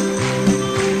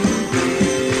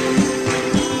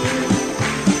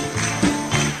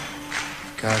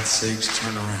 for God's sakes,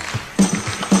 turn around.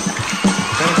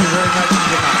 Thank you very much and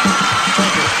good night.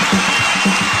 Thank you.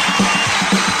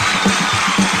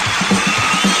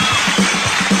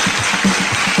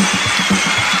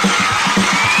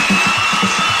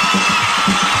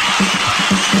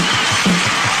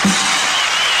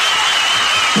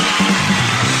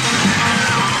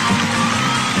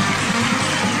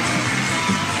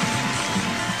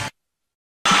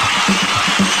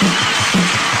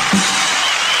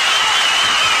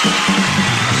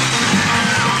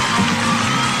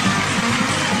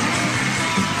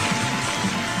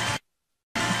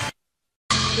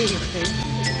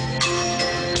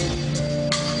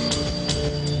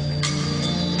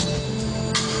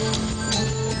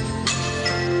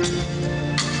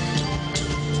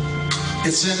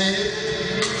 It's in it.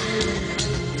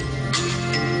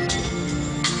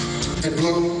 It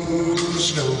blows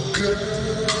no good.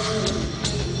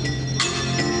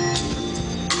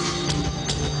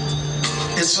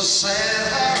 It's a sad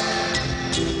heart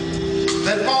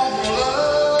that won't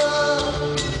love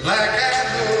like I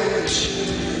know it should.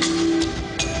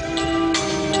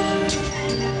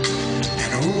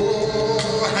 And oh,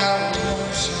 how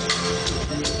lonesome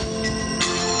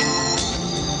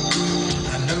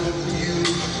I know you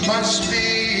must be.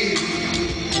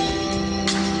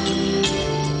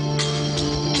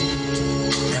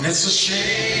 And it's a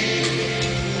shame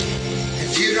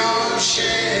if you don't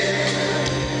share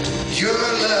your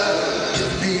love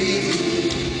with me.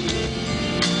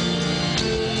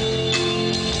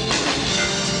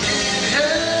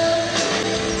 And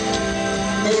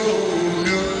oh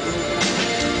no,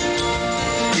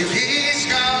 if he's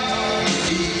gone,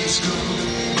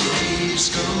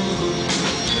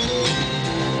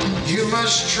 you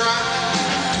must try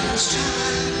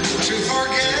to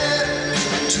forget.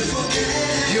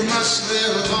 You must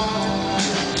live on.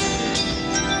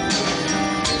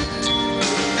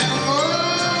 And oh,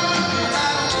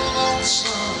 how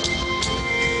lonesome,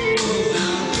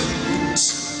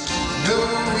 no,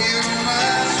 you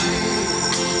must be.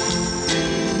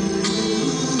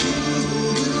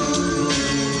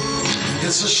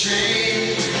 It's a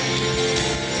shame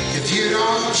if you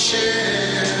don't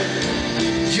share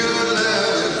your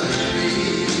love with me.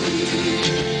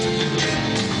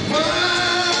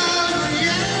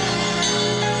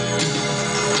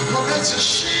 It's a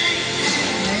shame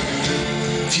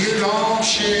if you don't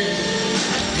share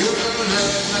your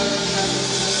love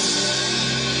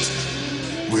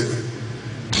with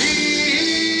me.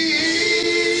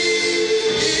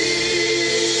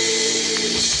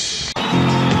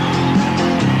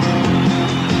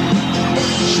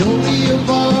 Show me a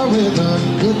bar with a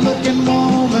good-looking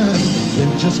woman, then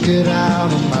just get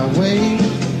out of my way.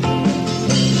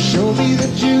 Show me the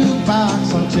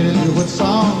jukebox, I'll tell you what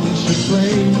song you should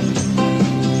play.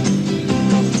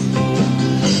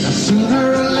 Now sooner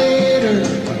or later,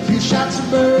 a few shots of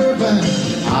bourbon,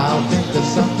 I'll think of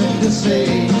something to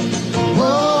say.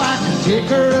 Oh, I can take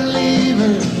her or leave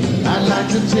her, I'd like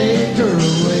to take her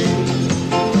away.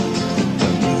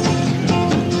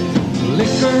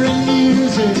 Liquor and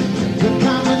music, good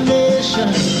combination.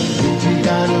 You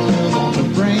got a love on the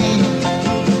brain.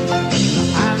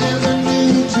 I never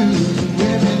knew two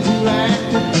women who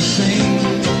acted the same.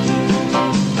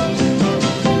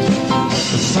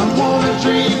 Some wanna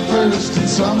drink first and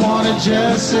some wanna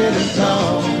just sit and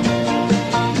talk.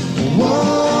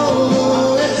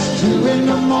 Whoa, it's 2 in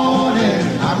the morning,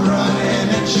 I'm running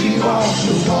and she walks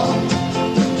the walk.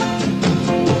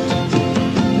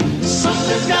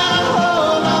 Something's got a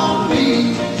hold on me.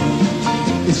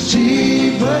 It's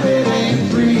cheap, but it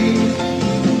ain't free.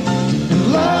 And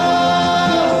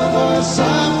love or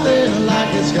something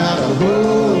like it's got a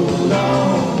hold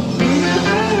on me.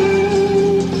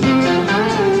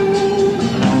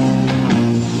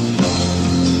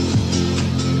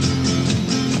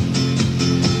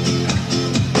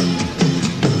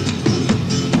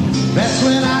 That's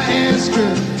when I ask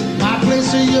her, my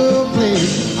place or your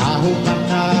place? I hope I'm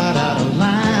not out of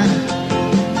line.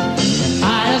 I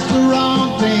asked the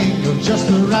wrong thing of just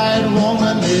the right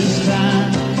woman this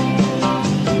time.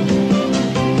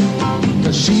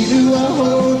 'Cause she knew a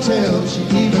hotel, she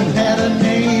even had a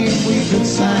name we could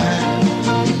sign.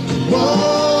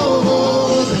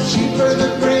 Whoa, the cheaper the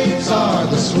grapes are,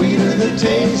 the sweeter the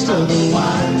taste of the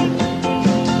wine.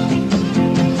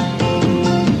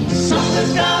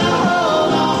 Something's got a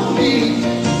hold on me.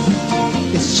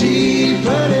 It's cheap,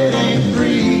 but it ain't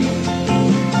free.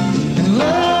 And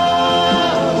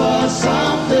love or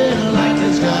something like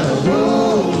it's got a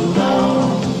hold on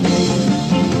me.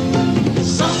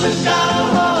 Something's got a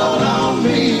hold on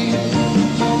me.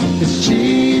 It's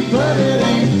cheap, but it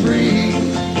ain't free.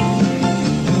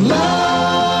 And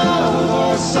love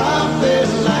or something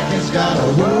like it's got a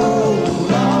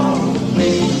hold on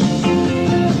me.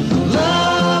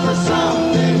 Love or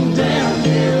something damn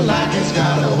near like it's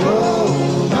got a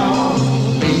hold on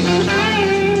me.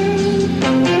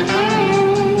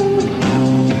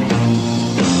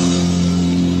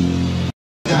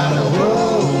 Got a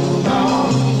hold on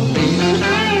me.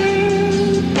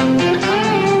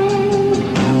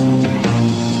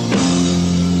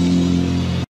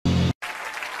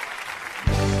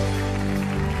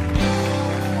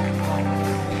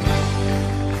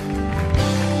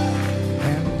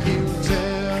 And you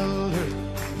tell her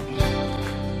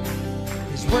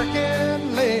he's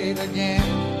working late again,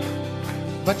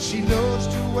 but she knows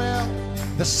too well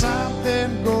there's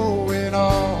something going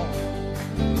on.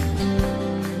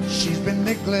 She's been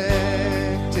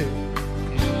neglected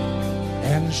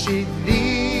and she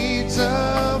needs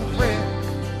a friend,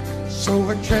 so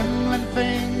her trembling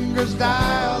fingers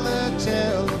dial the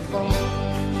telephone.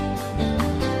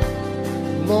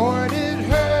 Lord, it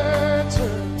hurts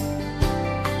her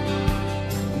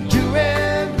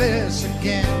doing this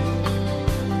again.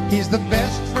 He's the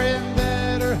best friend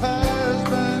that her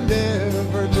husband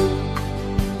ever knew.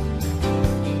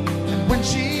 And when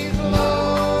she's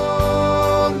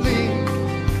lonely,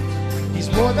 he's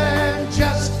more than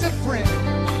just a friend.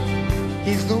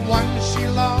 He's the one she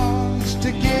longs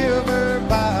to give her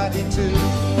body to.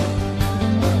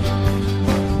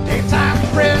 Daytime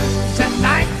friends and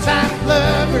nighttime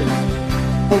lovers,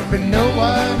 hoping no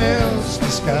one else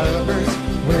discovers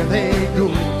where they go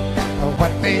or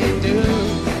what they do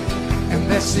and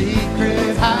their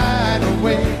secret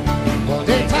hideaway. Well,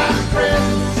 daytime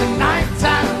friends and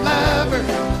nighttime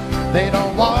lovers, they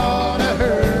don't want to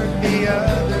hurt the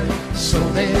other, so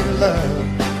they love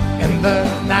in the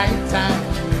nighttime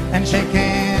and shake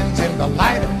hands in the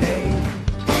light of day.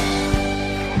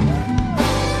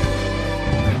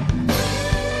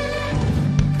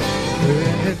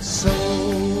 When it's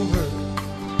over,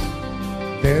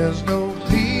 there's no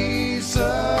peace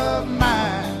of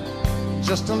mind,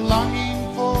 just a longing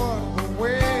for the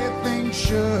way things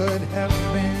should have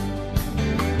been.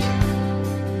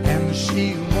 And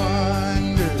she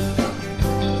wonders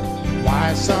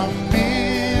why some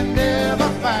men never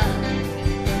find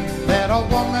that a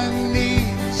woman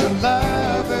needs a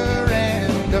lover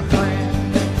and a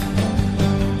friend.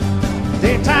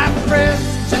 Daytime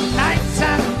friends and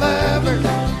nighttime lovers,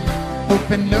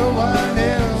 hoping no one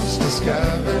else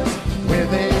discovers where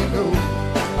they go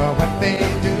or what they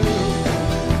do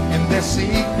in their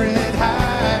secret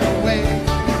hideaway.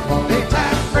 Well,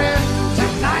 daytime friends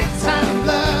and nighttime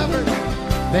lovers,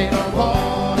 they don't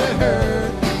want to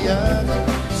hurt the other,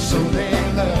 so they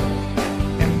love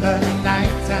in the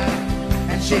nighttime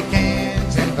and shake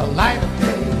hands in the light of day.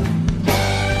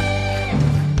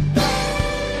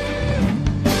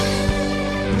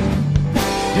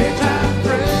 Daytime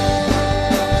friends.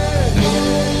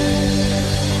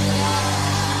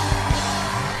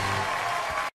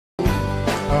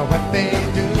 what they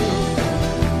do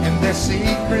in their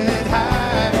secret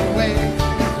hideaway.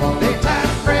 Well,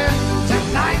 daytime friends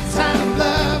and nighttime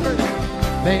lovers,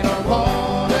 they don't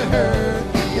want to hurt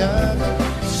the other,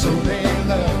 so they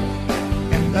love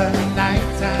in the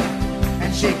nighttime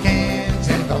and shake hands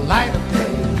in the light of day.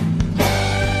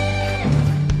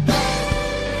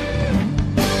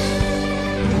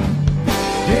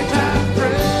 Daytime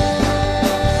friends.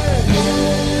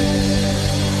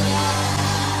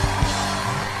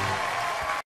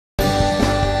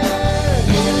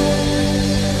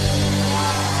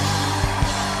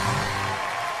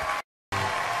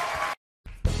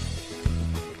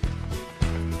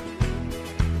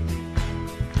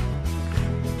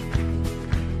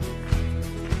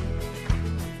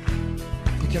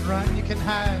 You can run, you can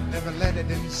hide, never let it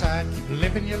inside. Keep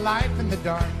living your life in the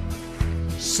dark.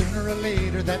 Sooner or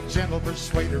later, that gentle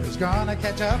persuader is gonna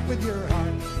catch up with your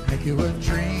heart. Make you a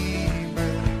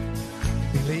dreamer,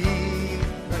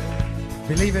 believer,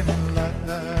 believing in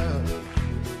love.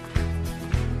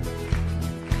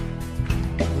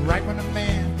 Right when a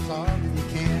man's all that he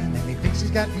can, and he thinks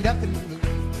he's got nothing to lose,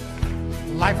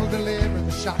 life will deliver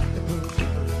the shock, the boost,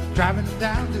 driving him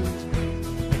down to his knees.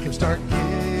 Make him start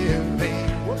giving,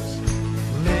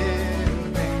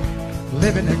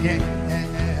 living again.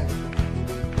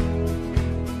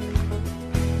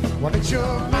 Well, it's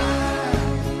your mind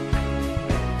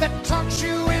that talks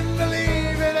you into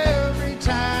leaving every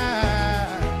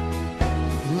time.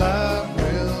 Love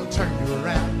will turn you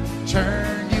around,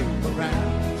 turn you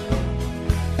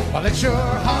around. Well, it's your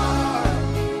heart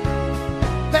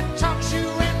that talks you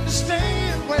into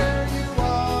staying where you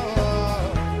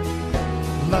are.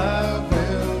 Love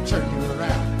will turn you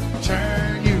around,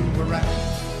 turn you around.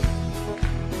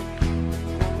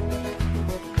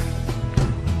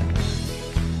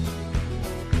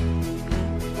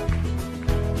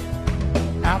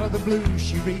 Out of the blue,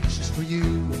 she reaches for you,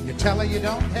 and you tell her you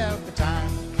don't have the time.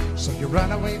 So you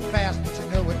run away fast, but you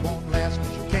know it won't last,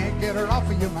 because you can't get her off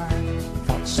of your mind.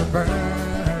 Thoughts are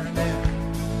burning,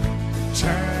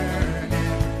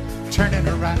 turning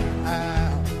around.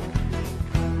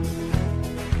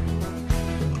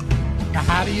 Now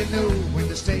how do you know when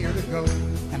to stay or to go?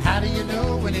 And how do you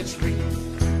know when it's real?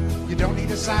 You don't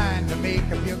need a sign to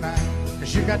make up your mind,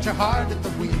 because you got your heart at the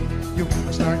wheel. You want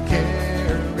to start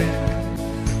caring,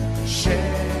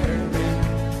 sharing,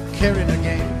 caring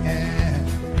again.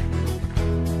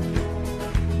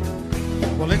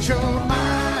 Well, it's your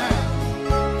mind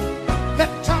that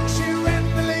talks you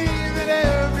into leaving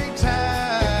every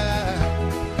time.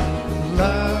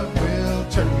 Love will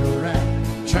turn you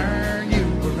around, turn you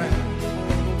around.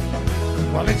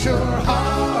 Well, it's your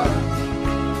heart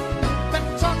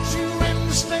that talks you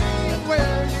into staying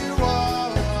where you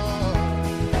are.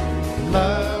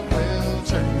 Love will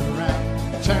turn you around,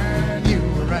 turn you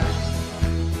around.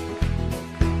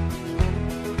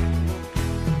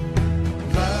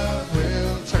 Love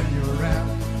will turn you around,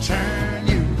 turn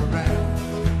you around.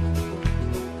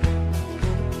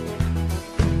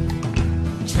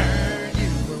 Turn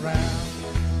you around.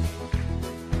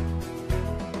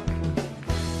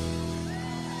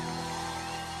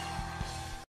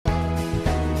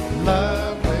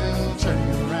 Love will turn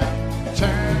you around,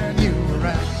 turn you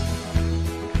around.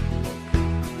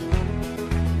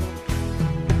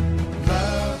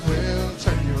 Love will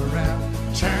turn you around,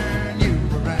 turn you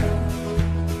around.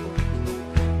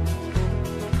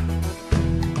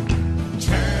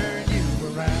 Turn you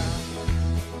around.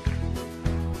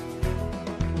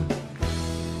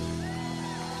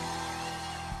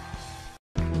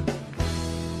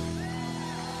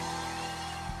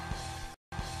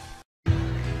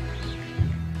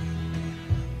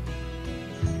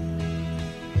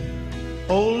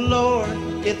 Oh Lord,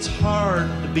 it's hard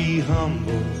to be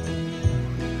humble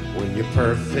when you're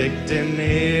perfect in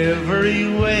every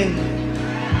way.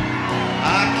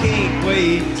 I can't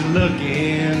wait to look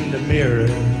in the mirror,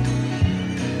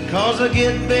 'cause I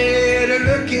get better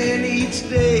looking each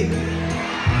day.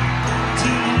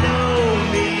 To know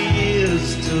me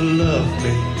is to love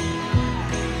me.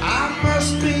 I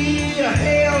must be a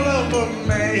hell of a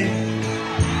man.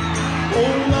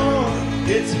 Oh Lord,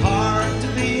 it's hard to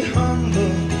be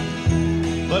humble,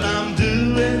 but I'm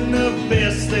doing the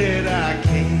best that I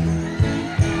can.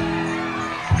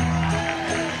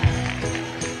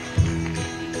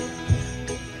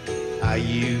 I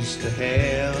used to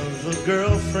have a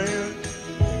girlfriend,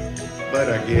 but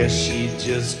I guess she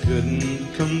just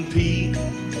couldn't compete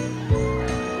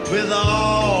with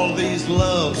all these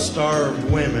love-starved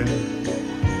women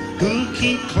who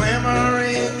keep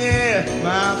clamoring at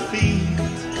my feet.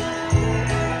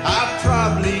 I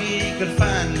probably could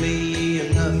find me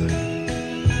another,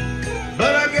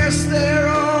 but I guess they're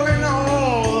all in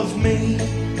all of me.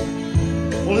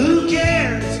 Well, who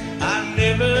cares? I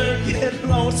never get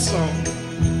lonesome,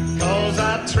 'cause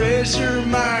I treasure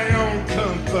my own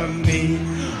company.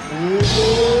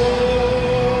 Oh,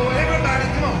 everybody,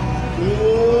 come on.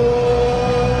 Oh,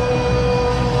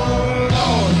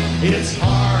 Lord, it's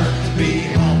hard to be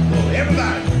humble.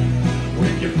 Everybody,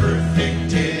 when you're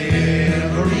perfect in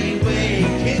every way.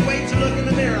 Can't wait to look in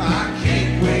the mirror. I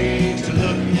can't wait to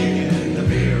look in the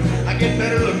mirror. I get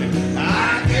better looking.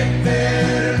 I get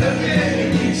better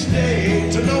looking each day.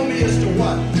 To know me is to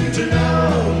what? To know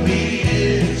me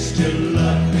is to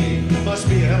love me. Must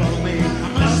be a hell of a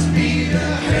man. Must be a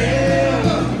hell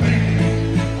of a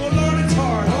man. Oh Lord, it's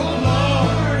hard. Oh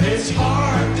Lord, it's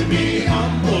hard to be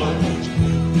humble.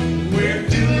 We're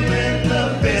doing the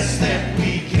best that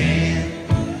we can.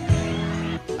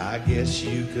 I guess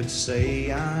you could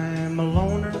say I'm a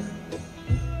loner,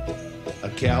 a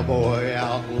cowboy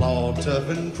outlaw, tough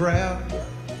and proud.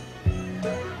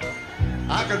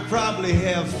 I could probably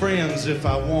have friends if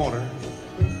I want her,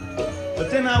 but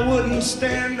then I wouldn't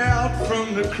stand out from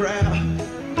the crowd.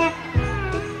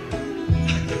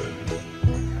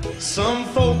 Some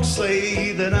folks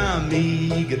say that I'm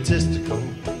egotistical.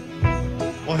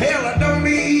 Well, hell, I don't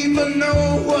even know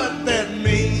what that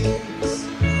means.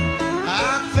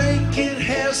 I think it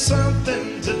has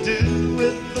something to do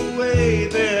with the way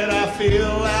that I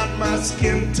feel out my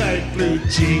skin-tight blue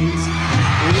jeans.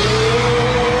 Oh,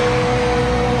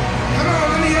 come on,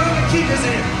 let me keep this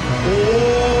in.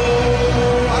 Oh.